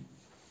prime.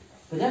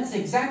 But that's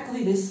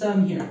exactly this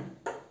sum here.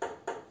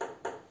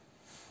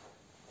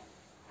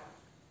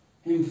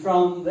 And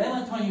from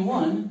lemma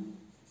 21,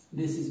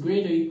 this is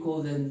greater or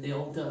equal than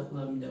delta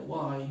lambda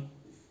y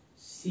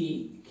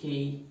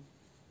ckm.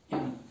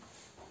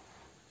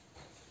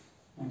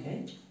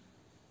 Okay?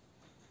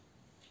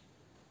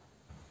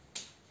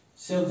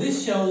 So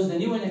this shows the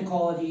new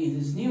inequality in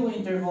this new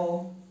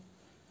interval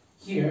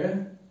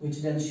here,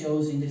 which then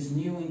shows in this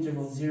new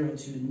interval 0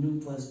 to nu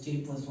plus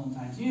j plus 1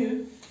 times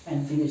mu,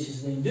 and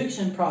finishes the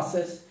induction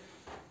process,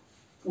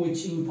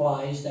 which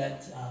implies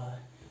that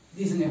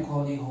this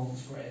inequality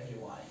holds for every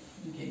y.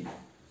 Okay,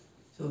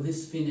 so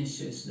this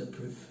finishes the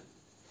proof.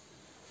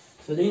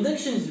 So the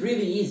induction is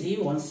really easy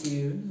once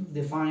you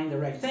define the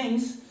right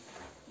things,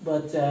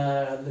 but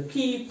the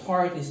key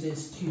part is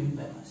these two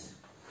lemmas.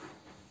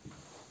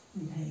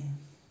 Okay.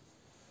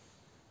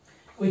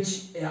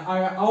 Which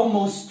are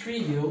almost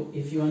trivial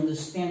if you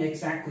understand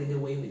exactly the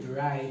way we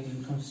derived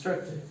and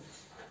constructed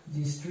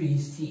these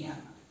trees Tm.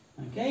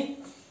 Okay?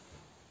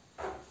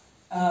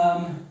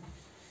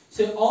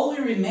 So all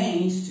that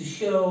remains to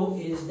show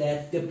is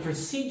that the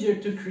procedure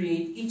to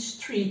create each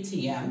tree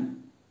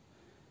Tm,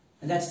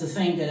 and that's the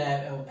thing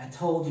that I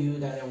told you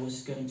that I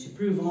was going to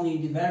prove only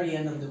at the very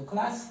end of the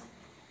class.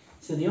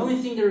 So the only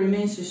thing that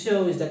remains to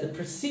show is that the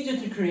procedure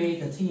to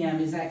create a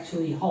Tm is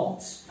actually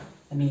halts.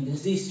 I mean,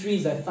 these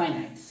trees are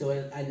finite, so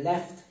I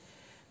left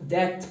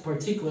that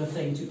particular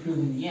thing to prove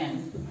in the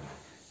end.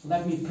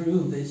 Let me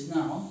prove this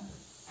now.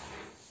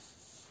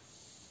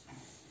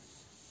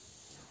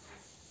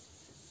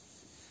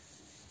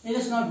 It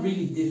is not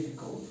really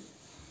difficult.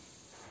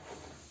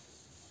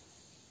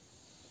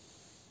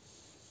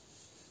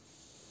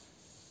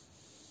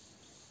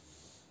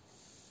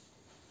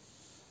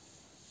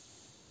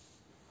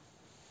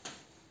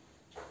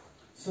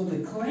 So the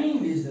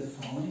claim is the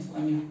following. So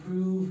let me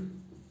proof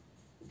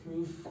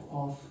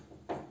of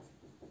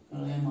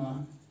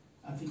lemma,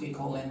 I think I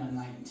call lemma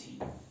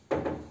 19.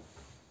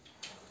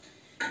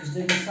 Is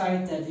they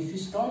decide that if you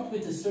start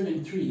with a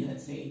certain tree,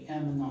 let's say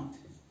m naught,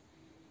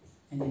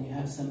 and then you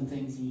have some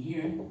things in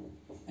here,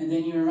 and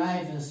then you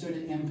arrive at a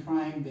certain m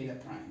prime, beta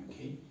prime,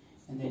 okay?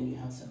 And then you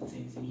have some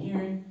things in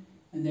here,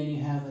 and then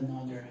you have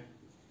another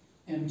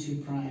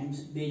m2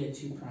 primes, beta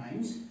 2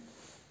 primes,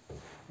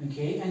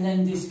 okay? And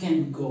then this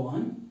can go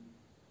on.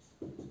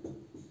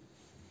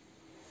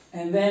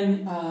 And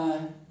then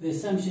the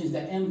assumption is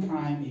that m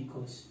prime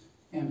equals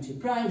m2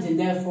 primes, and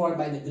therefore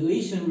by the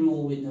deletion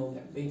rule we know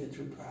that beta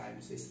 2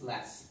 primes is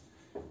less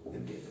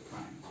than beta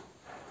prime.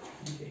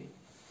 Okay.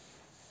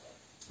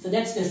 So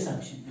that's the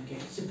assumption. Okay.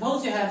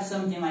 Suppose you have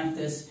something like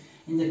this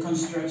in the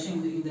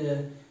construction, in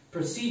the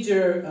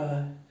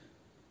procedure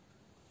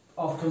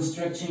of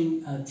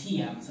constructing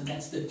TM. So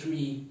that's the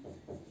 3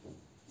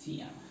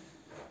 TM.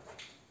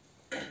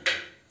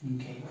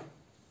 Okay.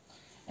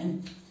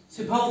 And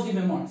suppose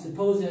even more.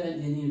 Suppose that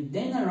you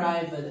then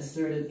arrive at a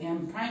certain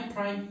m prime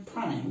prime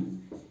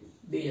prime,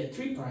 beta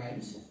 3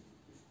 primes,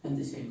 and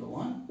this can go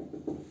on.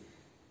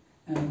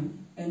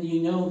 And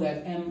you know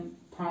that m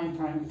prime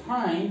prime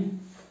prime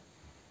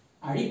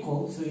are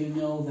equal, so you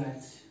know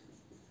that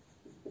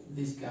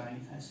this guy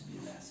has to be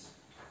less.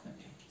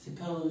 Okay.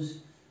 Suppose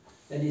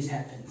that this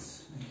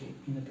happens, okay,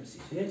 in the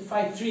procedure. You have to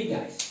find 3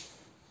 guys.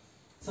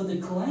 So the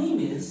claim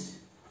is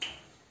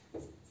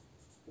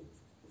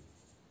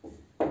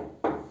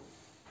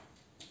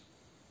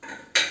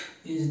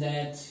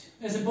that,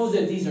 I suppose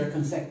that these are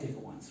consecutive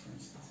ones, for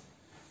instance.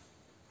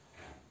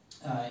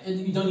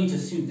 You don't need to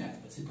assume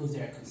that, but suppose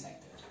they are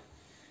consecutive.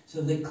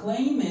 So the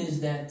claim is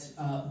that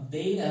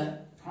beta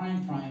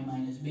prime prime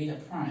minus beta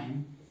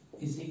prime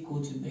is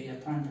equal to beta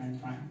prime prime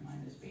prime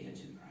minus beta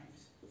 2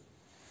 primes.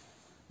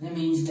 That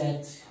means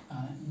that,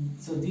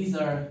 so these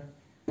are,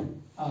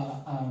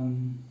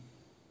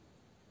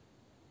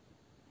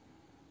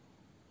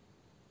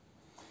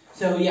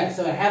 so yeah,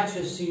 so I have to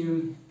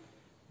assume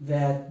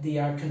that they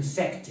are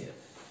consecutive.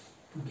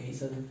 Okay,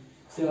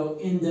 so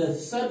in the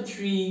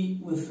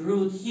subtree with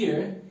root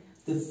here,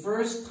 the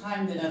first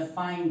time that I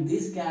find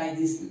this guy,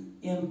 this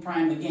m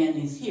prime again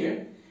is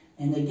here,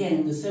 and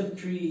again the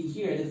subtree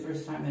here, the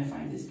first time I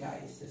find this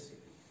guy is this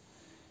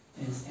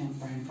guy, is m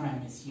prime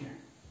prime is here.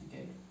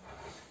 Okay,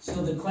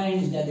 so the claim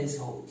is that this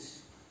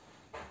holds.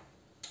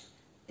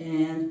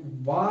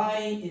 And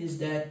why is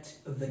that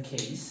the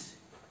case?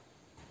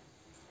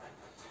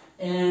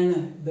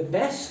 And the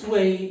best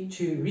way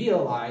to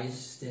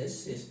realize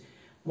this is,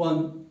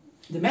 one,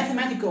 the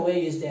mathematical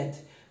way is that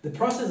the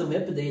process of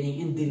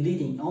updating and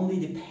deleting only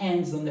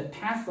depends on the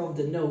path of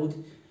the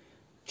node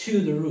to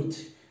the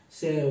root.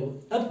 So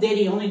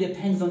updating only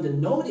depends on the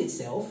node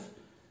itself,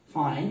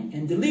 fine,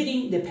 and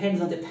deleting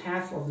depends on the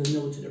path of the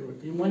node to the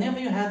root. And whenever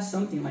you have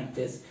something like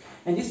this,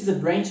 and this is a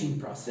branching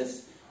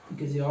process,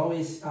 because you're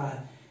always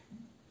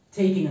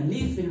taking a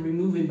leaf and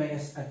removing by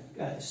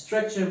a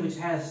structure which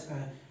has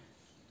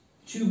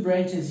 2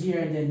 branches here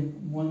and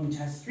then one which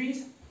has 3.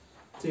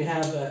 So you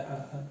have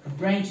a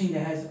branching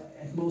that has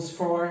at most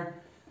 4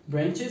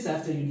 branches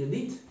after you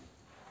delete.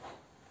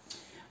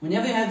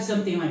 Whenever you have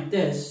something like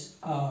this,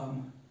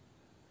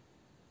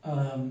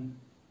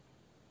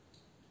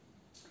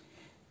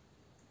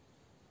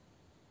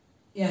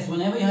 yes,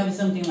 whenever you have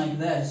something like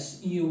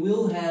this, you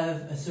will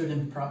have a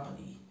certain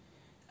property.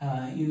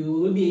 You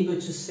will be able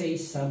to say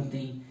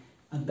something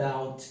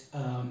about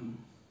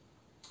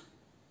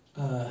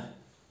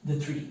the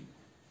tree.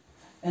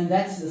 And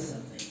that's the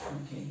something,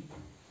 okay?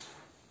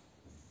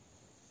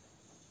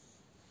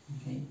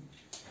 Okay.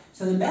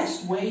 So the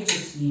best way to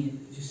see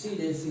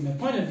this, in my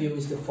point of view,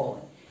 is the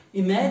following.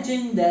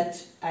 Imagine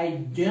that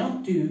I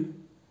don't do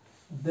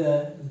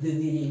the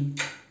deleting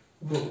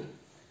rule.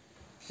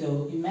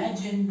 So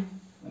imagine,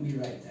 let me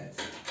write that.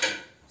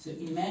 So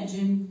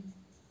imagine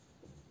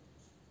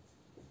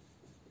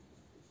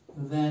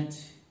that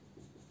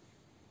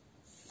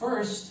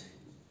first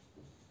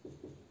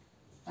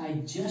I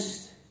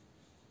just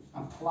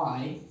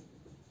apply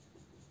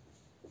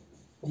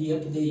the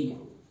updating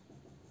rule.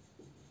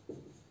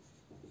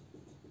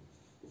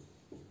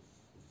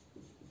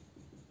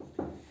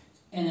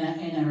 And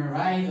I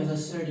arrive at a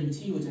certain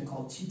t, which I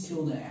call t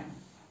tilde m.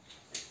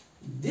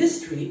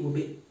 This tree will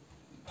be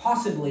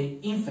possibly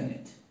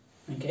infinite,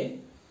 okay?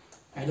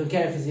 I don't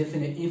care if it's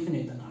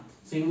infinite or not.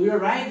 So we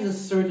arrive at a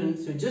certain,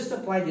 so just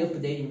apply the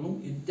updating rule.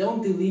 You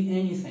don't delete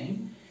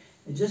anything.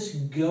 You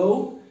just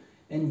go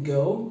and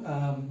go,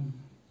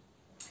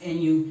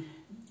 and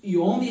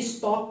you only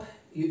stop,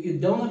 you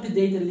don't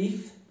update the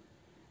leaf.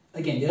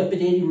 Again, the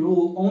updating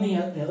rule only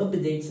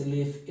updates the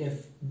leaf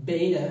if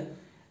beta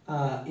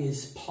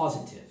is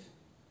positive,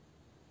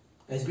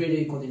 as greater or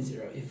equal than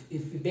 0.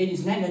 If beta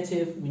is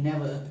negative, we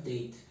never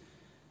update.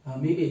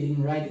 Maybe I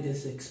didn't write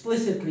this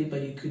explicitly,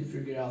 but you could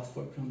figure out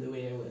from the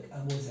way I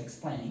was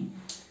explaining.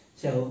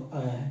 So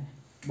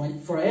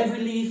for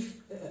every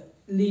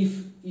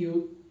leaf,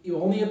 you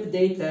only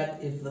update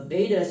that if the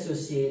beta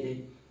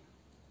associated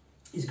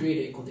is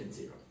greater or equal than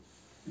 0.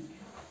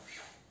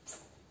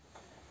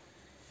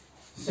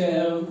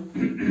 So,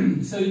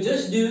 so you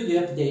just do the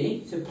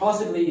updating, so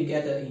possibly you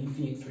get an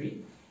infinite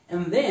tree,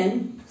 and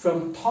then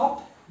from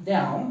top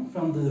down,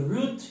 from the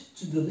root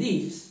to the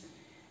leaves,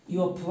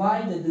 you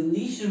apply the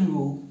deletion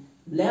rule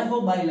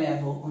level by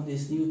level on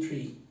this new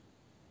tree.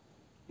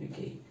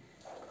 Okay.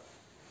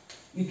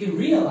 You can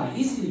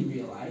easily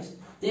realize,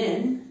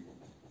 then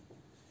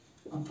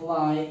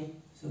apply,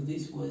 so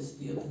this was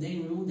the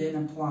update rule, then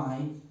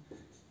apply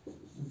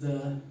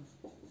the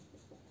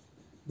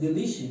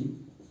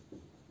deletion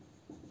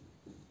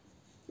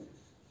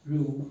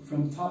rule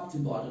from top to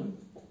bottom.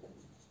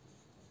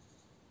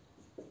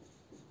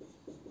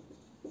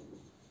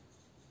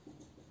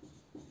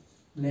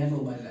 Level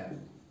by level.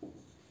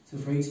 So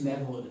for each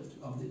level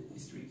of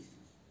these trees.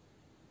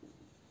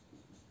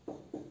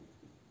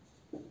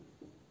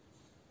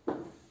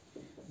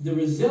 The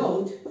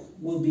result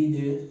will be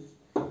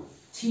the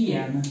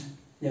Tm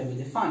that we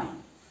define.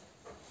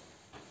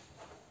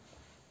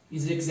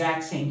 It's the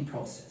exact same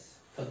process,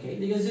 okay?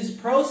 Because these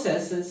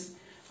processes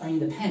are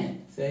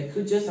independent. So I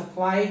could just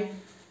apply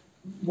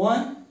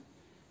one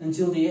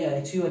until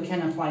the two I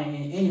can't apply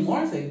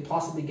anymore, so you're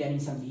possibly getting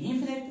something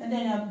infinite, and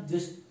then I'll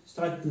just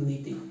start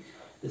deleting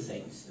the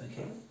things,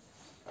 okay?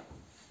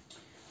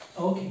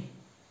 Okay,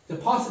 so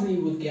possibly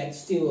you would get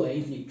still an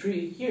infinite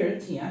tree here,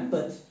 Tn,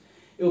 but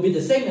it will be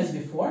the same as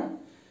before,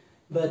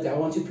 but I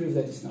want to prove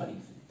that it's not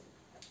infinite.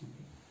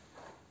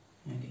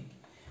 Okay.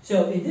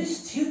 So in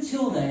this T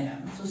tilde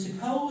m, so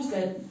suppose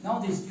that now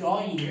this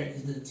drawing here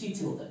is the T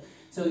tilde.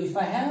 So if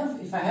I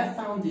have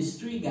found these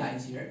three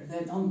guys here,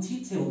 then on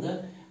T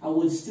tilde I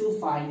would still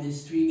find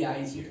these three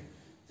guys here.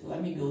 So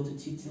let me go to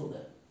T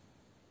tilde.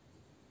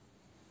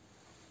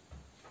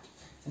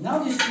 So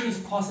now this tree is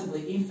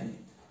possibly infinite.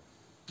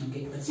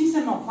 Okay, but since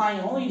I'm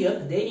applying only the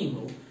updating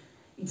rule,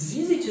 it's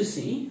easy to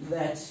see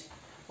that,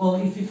 well,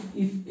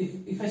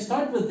 if I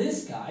start with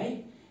this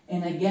guy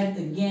and I get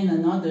again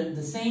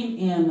the same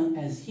m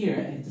as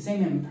here, the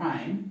same m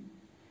prime,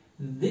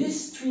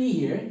 this tree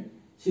here,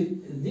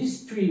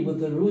 this tree with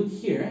the root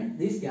here,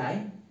 this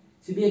guy,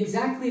 should be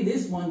exactly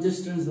this one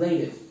just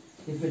translated.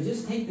 If I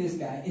just take this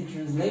guy and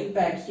translate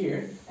back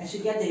here, I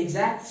should get the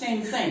exact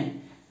same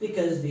thing,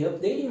 because the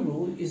updating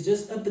rule is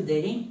just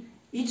updating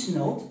each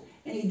node,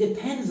 and it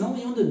depends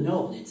only on the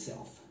node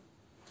itself.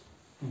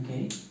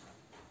 Okay?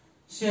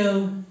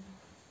 So,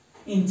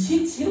 in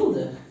T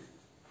tilde,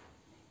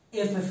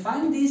 if I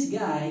find this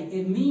guy,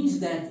 it means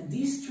that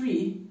this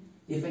tree,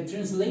 if I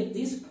translate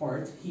this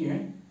part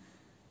here,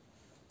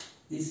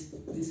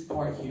 this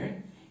part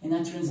here, and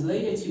I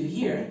translate it to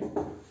here,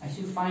 I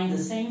should find the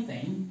same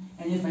thing.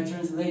 And if I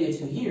translate it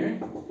to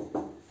here,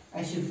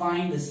 I should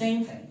find the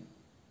same thing.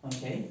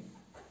 Okay?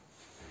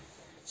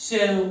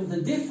 So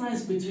the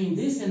difference between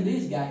this and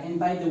this guy, and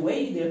by the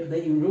way the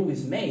updating rule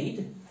is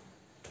made,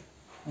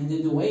 and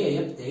then the way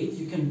I update,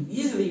 you can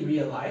easily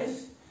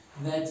realize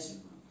that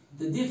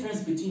the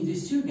difference between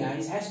these two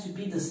guys has to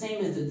be the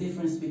same as the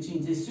difference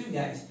between these two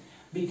guys.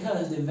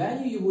 Because the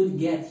value you would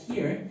get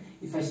here,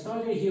 if I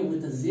started here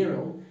with a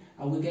 0,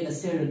 I would get a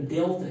certain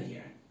delta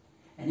here.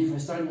 And if I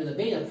started with a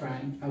beta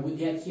prime, I would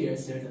get here a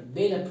certain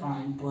beta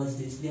prime plus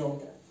this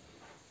delta.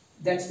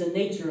 That's the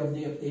nature of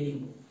the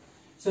updating rule.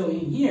 So in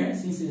here,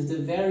 since it's the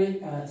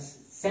very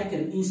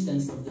second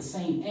instance of the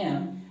same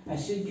m, I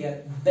should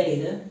get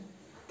beta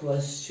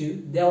plus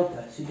 2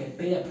 delta. I should get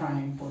beta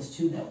prime plus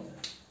 2 delta.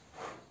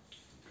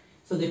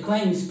 So the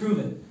claim is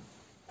proven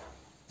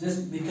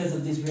just because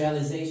of this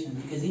realization.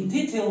 Because in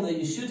T tilde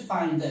you should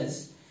find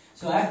this.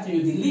 So after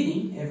you're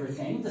deleting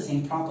everything, the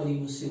same property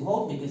will still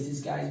hold because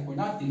these guys were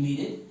not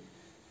deleted,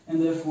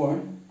 and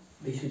therefore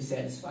they should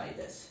satisfy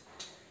this.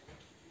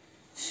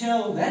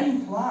 So that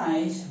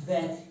implies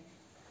that,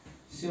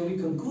 so we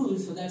conclude,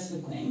 so that's the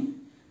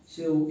claim,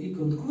 so we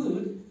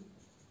conclude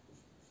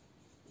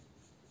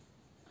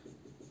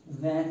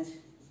that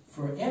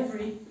for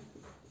every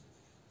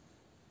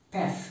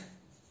path,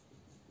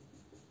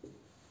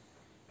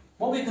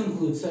 what we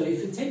conclude, so if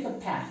you take a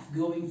path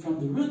going from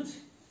the root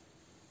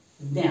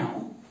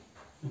down,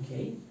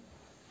 okay,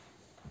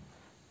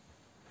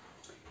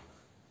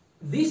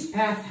 this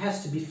path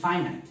has to be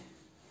finite.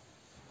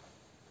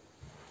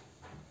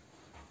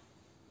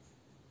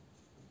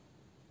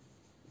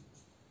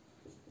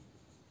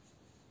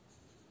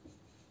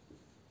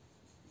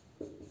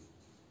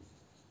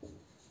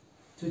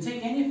 To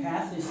take any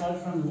path, you start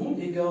from the root,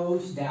 it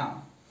goes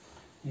down.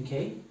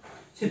 Okay?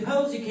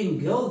 Suppose you can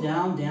go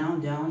down,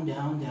 down, down,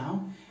 down,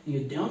 down, and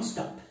you don't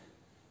stop.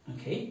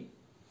 Okay?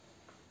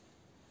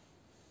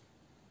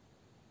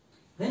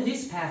 Then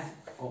this path,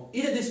 or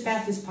either this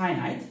path is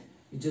finite,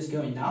 it's just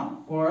going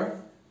down, or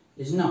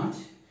it's not.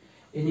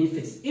 And if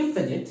it's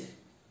infinite,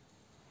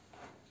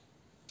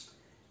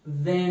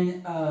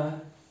 then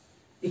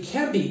it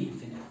can be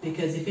infinite.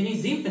 Because if it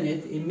is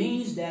infinite, it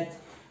means that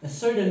a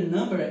certain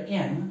number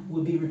m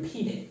will be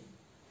repeated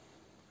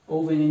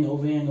over and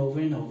over and over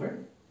and over.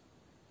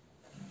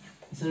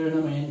 A certain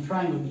number n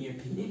prime will be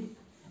repeated.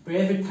 But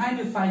every time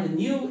you find a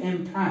new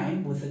m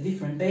prime with a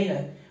different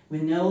beta, we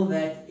know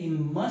that it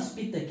must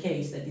be the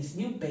case that this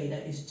new beta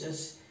is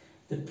just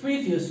the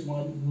previous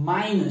one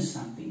minus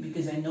something,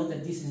 because I know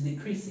that this is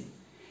decreasing.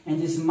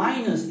 And this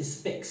minus is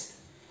fixed.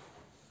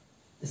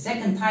 The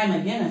second time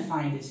again I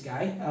find this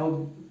guy,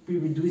 I'll be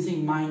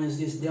reducing minus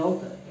this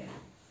delta again.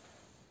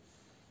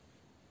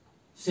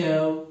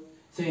 So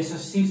it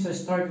seems to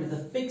start with a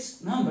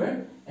fixed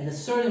number. At a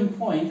certain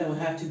point, I will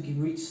have to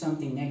reach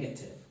something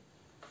negative.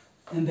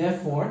 And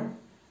therefore,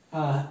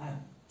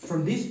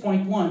 from this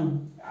point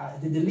 1,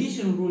 the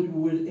deletion rule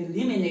will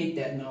eliminate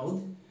that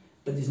node,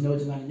 but this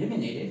node is not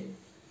eliminated.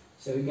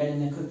 So we get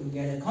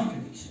a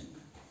contradiction.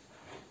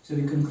 So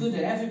we conclude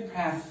that every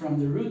path from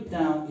the root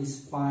down is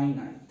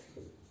finite.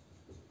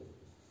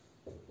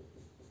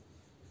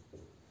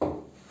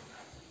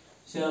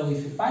 So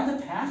if you find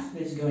a path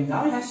that is going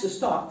down, it has to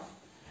stop.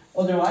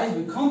 Otherwise,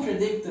 we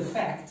contradict the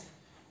fact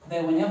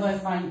that whenever I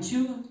find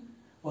 2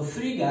 or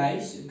 3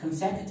 guys,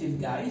 consecutive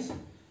guys,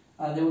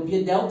 there will be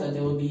a delta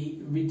that will be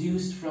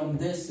reduced from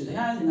this to the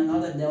guys, and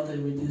another delta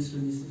reduced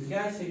from this to the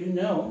guys, so you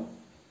know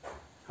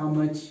how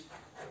much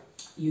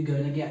you're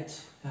going to get,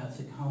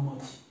 so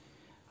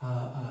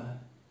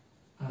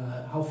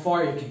how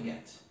far you can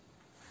get.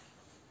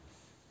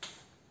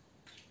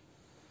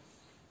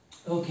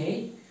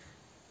 Okay.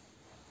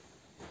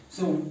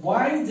 So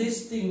why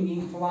this thing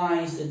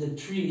implies that the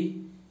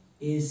tree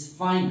is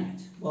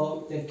finite?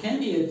 Well, there can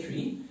be a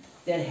tree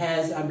that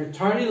has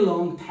arbitrarily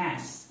long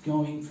paths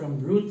going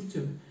from root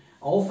to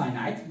all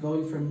finite,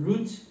 going from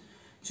root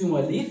to a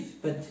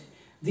leaf, but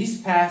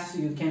these paths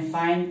you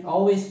can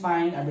always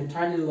find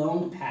arbitrarily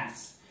long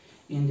paths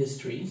in this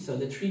tree, so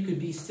the tree could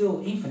be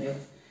still infinite.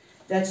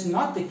 That's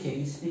not the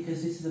case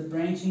because this is a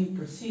branching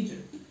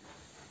procedure.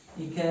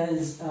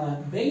 Because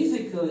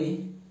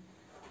basically,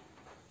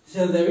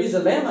 so there is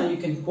a lemma you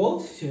can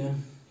quote to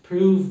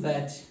prove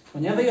that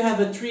whenever you have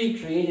a tree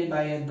created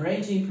by a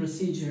branching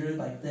procedure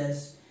like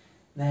this,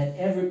 that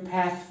every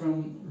path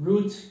from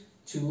root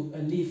to a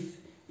leaf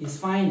is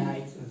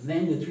finite,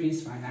 then the tree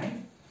is finite.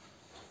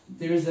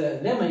 There is a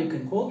lemma you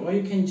can quote, or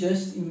you can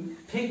just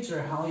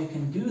picture how you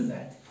can do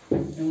that.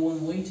 And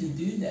one way to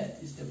do that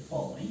is the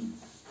following.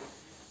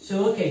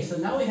 So okay, so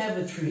now we have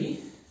a tree,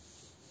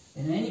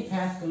 and any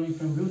path going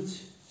from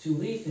root to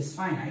leaf is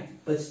finite,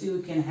 but still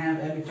you can have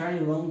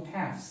arbitrarily long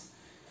paths,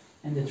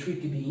 and the tree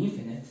could be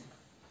infinite.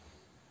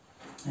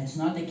 That's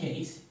not the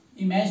case.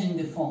 Imagine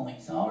the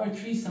following. So our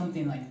tree is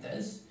something like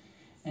this,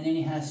 and then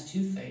it has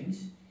 2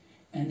 things,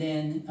 and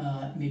then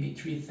maybe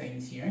 3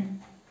 things here.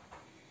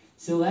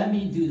 So let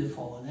me do the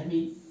following. Let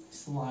me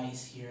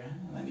slice here.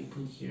 Let me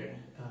put here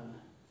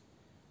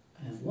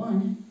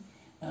 1.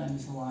 Let me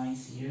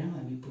slice here.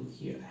 Let me put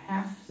here a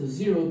half. So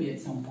 0 will be at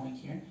some point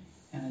here.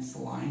 And then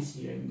slice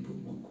here. Let me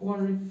put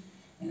 1/4.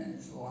 And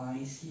then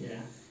slice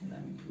here. And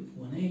let me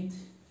put 1/8.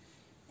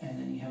 And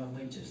then you have a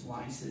bunch of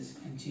slices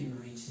until you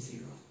reach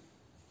 0.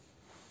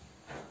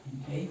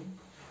 Okay?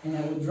 And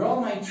I will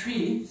draw my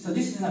tree. So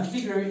this is a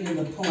figure in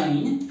the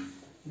plane.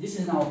 This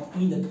is now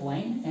in the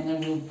plane. And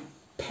I will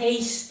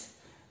paste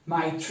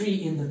my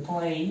tree in the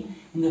plane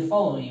in the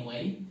following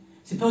way.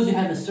 Suppose you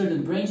have a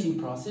certain branching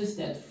process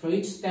that for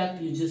each step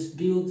you just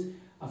build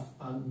a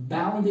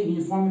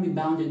uniformly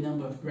bounded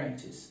number of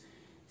branches.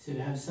 So you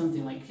have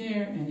something like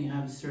here, and you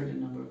have a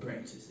certain number of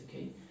branches,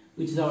 okay?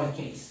 Which is our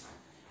case,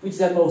 which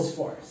is at most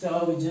 4. So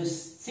I will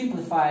just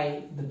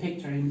simplify the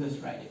picture and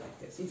just write it like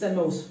this. It's at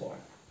most 4.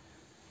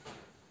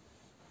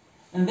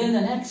 And then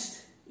the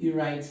next, you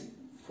write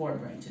 4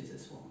 branches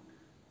as well.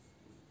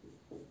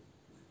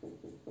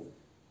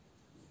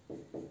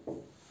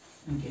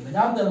 Okay, but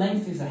now the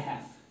length is a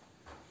half.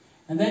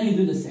 And then you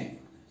do the same.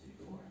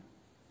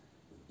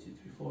 2,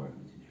 3, 4, 2,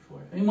 3,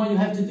 4. And what you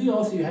have to do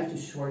also, you have to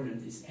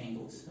shorten these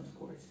angles, of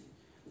course.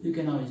 You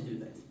can always do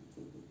that.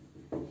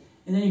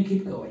 And then you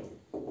keep going.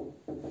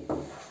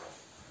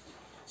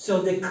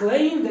 So the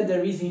claim that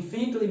there is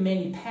infinitely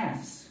many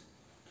paths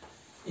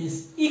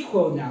is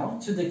equal now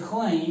to the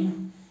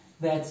claim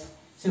that,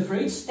 so for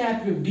each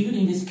step you're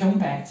building this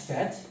compact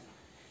set,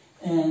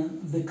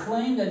 and the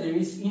claim that there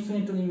is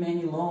infinitely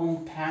many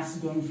long paths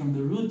going from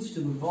the root to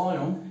the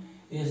bottom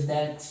is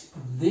that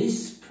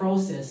this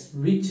process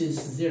reaches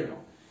 0.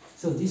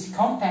 So this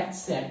compact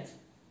set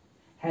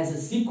has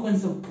a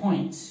sequence of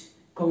points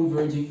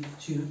converging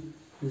to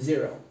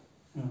 0.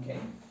 Okay?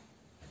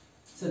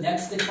 So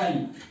that's the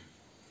claim.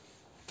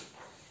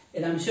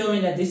 And I'm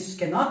showing that this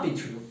cannot be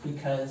true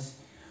because,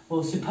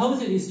 well,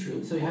 suppose it is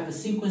true. So you have a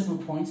sequence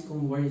of points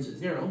converging to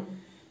 0.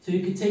 So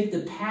you could take the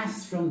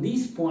paths from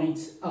these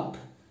points up.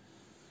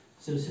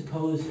 So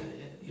suppose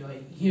you're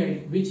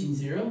here reaching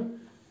 0.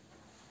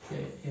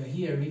 You're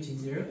here reaching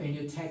 0, and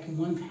you take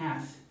one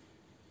path.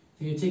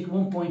 So you take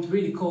one point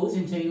really close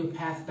and take a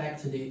path back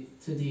to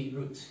the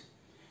root.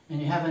 And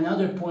you have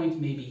another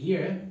point maybe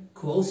here,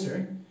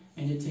 closer,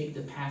 and you take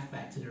the path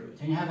back to the root.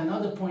 And you have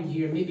another point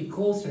here, maybe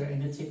closer,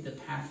 and you take the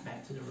path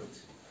back to the root.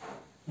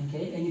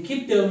 Okay? And you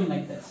keep doing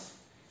like this.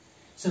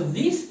 So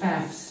these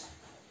paths,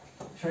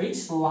 for each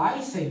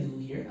slice I do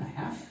here, a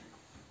half.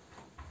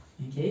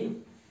 Okay?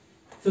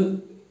 So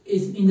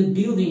is in the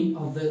building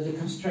of the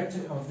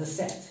constructor of the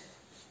set.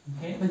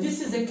 Okay, but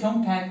this is a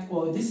compact,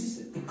 or this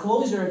is the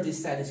closure of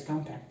this set is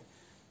compact,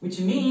 which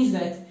means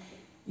that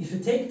if you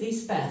take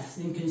these paths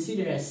and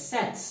consider as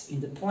sets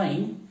in the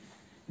plane,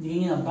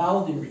 in a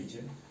boundary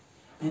region,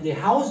 And the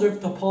Hausdorff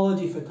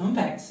topology for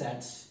compact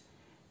sets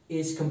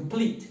is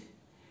complete.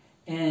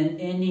 And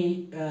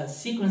any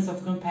sequence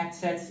of compact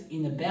sets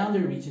in the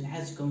boundary region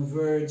has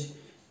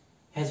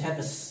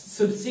a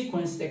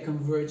subsequence that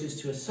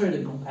converges to a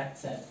certain compact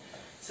set.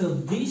 So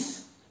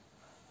these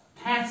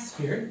paths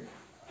here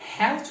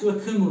have to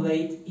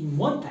accumulate in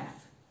one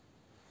path.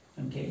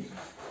 Okay.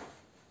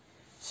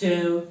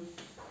 So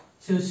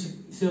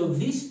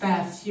these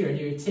paths here that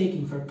you're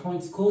taking for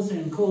points closer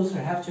and closer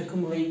have to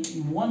accumulate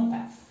in one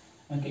path.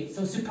 Okay.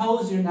 So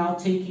suppose you're now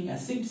taking a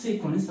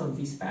subsequence of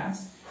these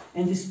paths,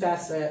 and these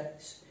paths are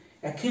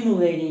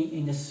accumulating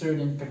in a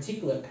certain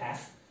particular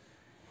path.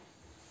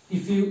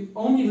 If you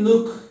only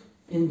look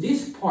in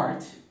this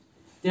part,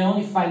 there are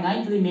only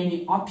finitely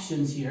many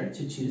options here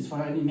to choose,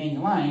 finitely many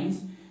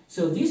lines.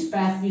 So this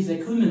path is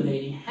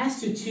accumulating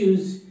has to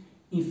choose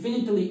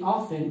infinitely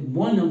often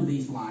one of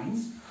these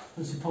lines.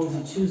 So suppose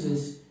it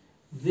chooses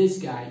this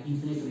guy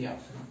infinitely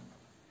often.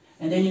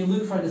 And then you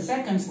look for the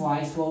second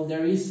slice. Well,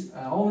 there is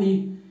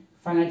only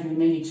finitely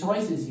many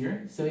choices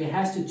here. So it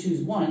has to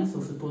choose one.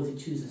 So suppose it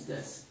chooses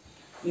this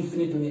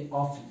infinitely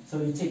often.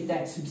 So you take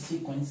that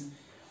subsequence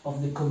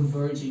of the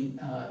converging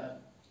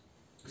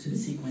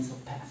subsequence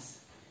of paths.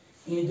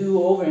 And you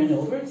do over and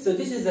over. So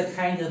this is a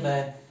kind of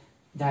a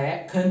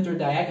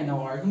counter-diagonal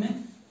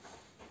argument.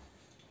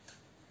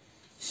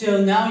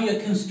 So now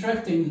you're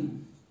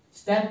constructing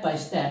step by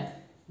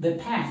step the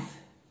path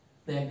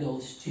that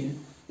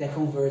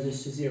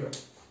converges to 0.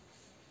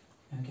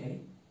 Okay?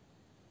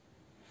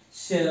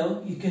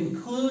 So you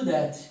conclude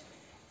that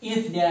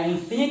if there are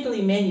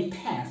infinitely many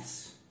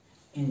paths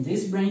in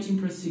this branching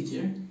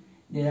procedure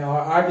that are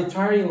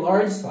arbitrarily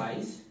large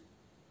size,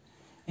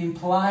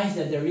 implies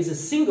that there is a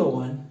single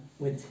one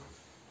with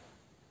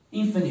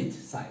infinite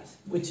size,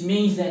 which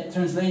means that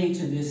translating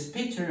to this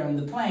picture on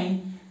the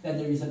plane, that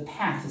there is a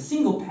path, a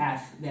single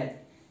path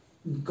that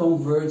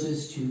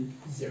converges to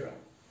 0.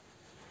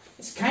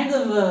 It's kind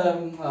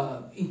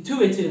of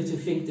intuitive to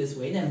think this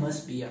way. There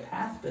must be a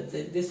path, but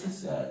this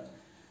is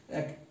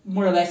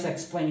more or less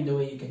explaining the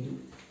way you can do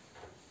it.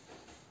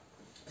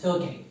 So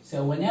okay,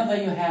 so whenever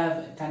you have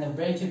a kind of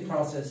branching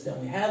process that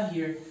we have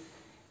here,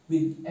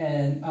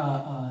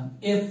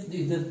 if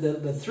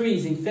the 3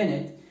 is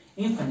infinite,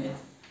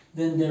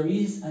 then there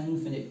is an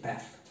infinite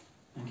path.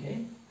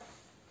 Okay.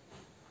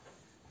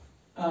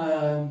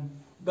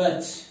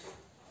 But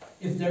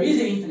if there is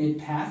an infinite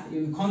path,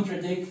 it will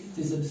contradict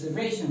this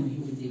observation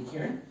we did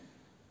here,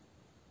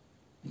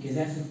 because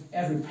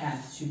every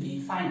path should be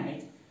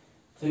finite.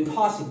 So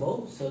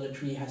impossible, so the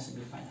tree has to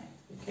be finite.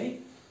 Okay?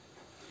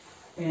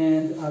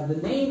 And the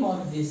name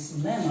of this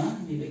lemma,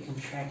 maybe I can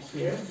track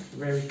here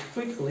very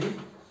quickly.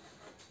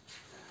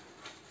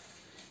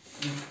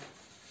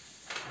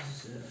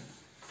 So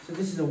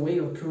this is a way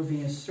of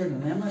proving a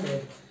certain lemma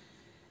that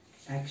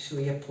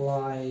actually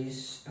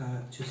applies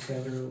to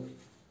several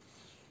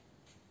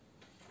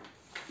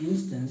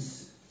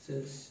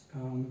instances.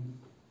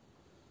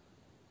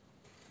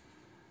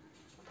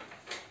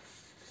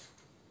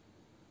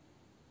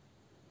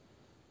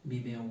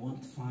 Maybe I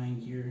won't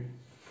find here.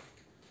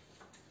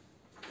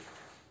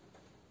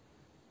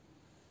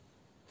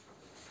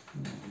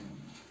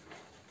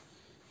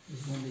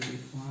 Is when they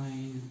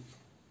define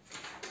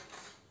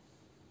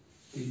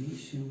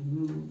deletion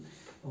rule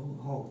or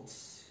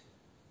halts.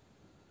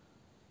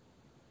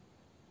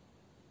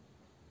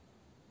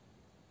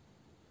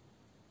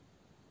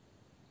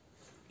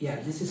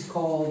 Yeah, this is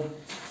called.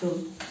 So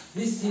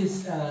this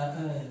is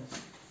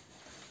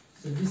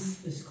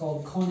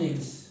called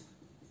Koenig's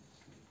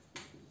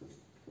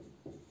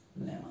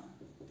lemma.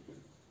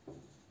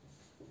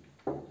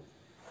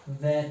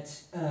 That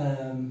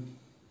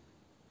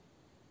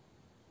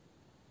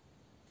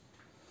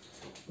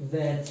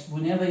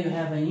whenever you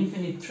have an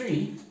infinite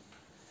tree,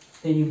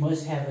 then you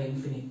must have an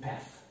infinite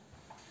path.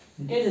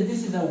 Okay, so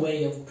this is a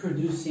way of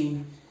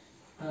producing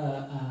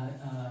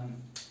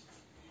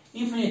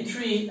infinite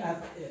tree.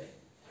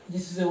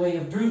 This is a way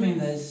of proving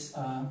this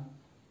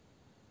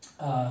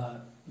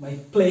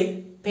by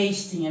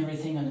pasting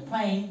everything on the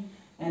plane.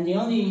 And the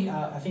only,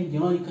 I think the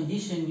only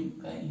condition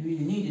you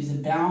really need is a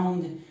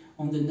bound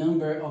on the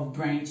number of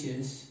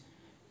branches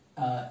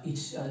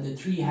the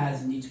tree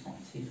has in each point.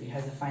 If it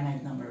has a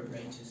finite number of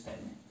branches,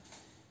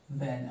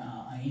 then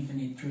an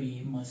infinite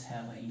tree must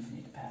have an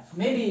infinite path.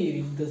 Maybe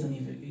it doesn't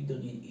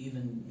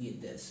even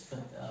need this,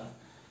 but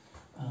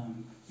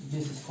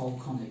this is called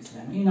Koenig's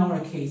lemma. In our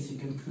case, you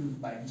can prove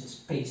by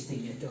just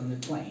pasting it on the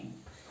plane.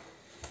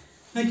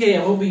 Okay,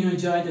 I hope you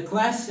enjoyed the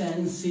class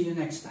and see you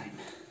next time.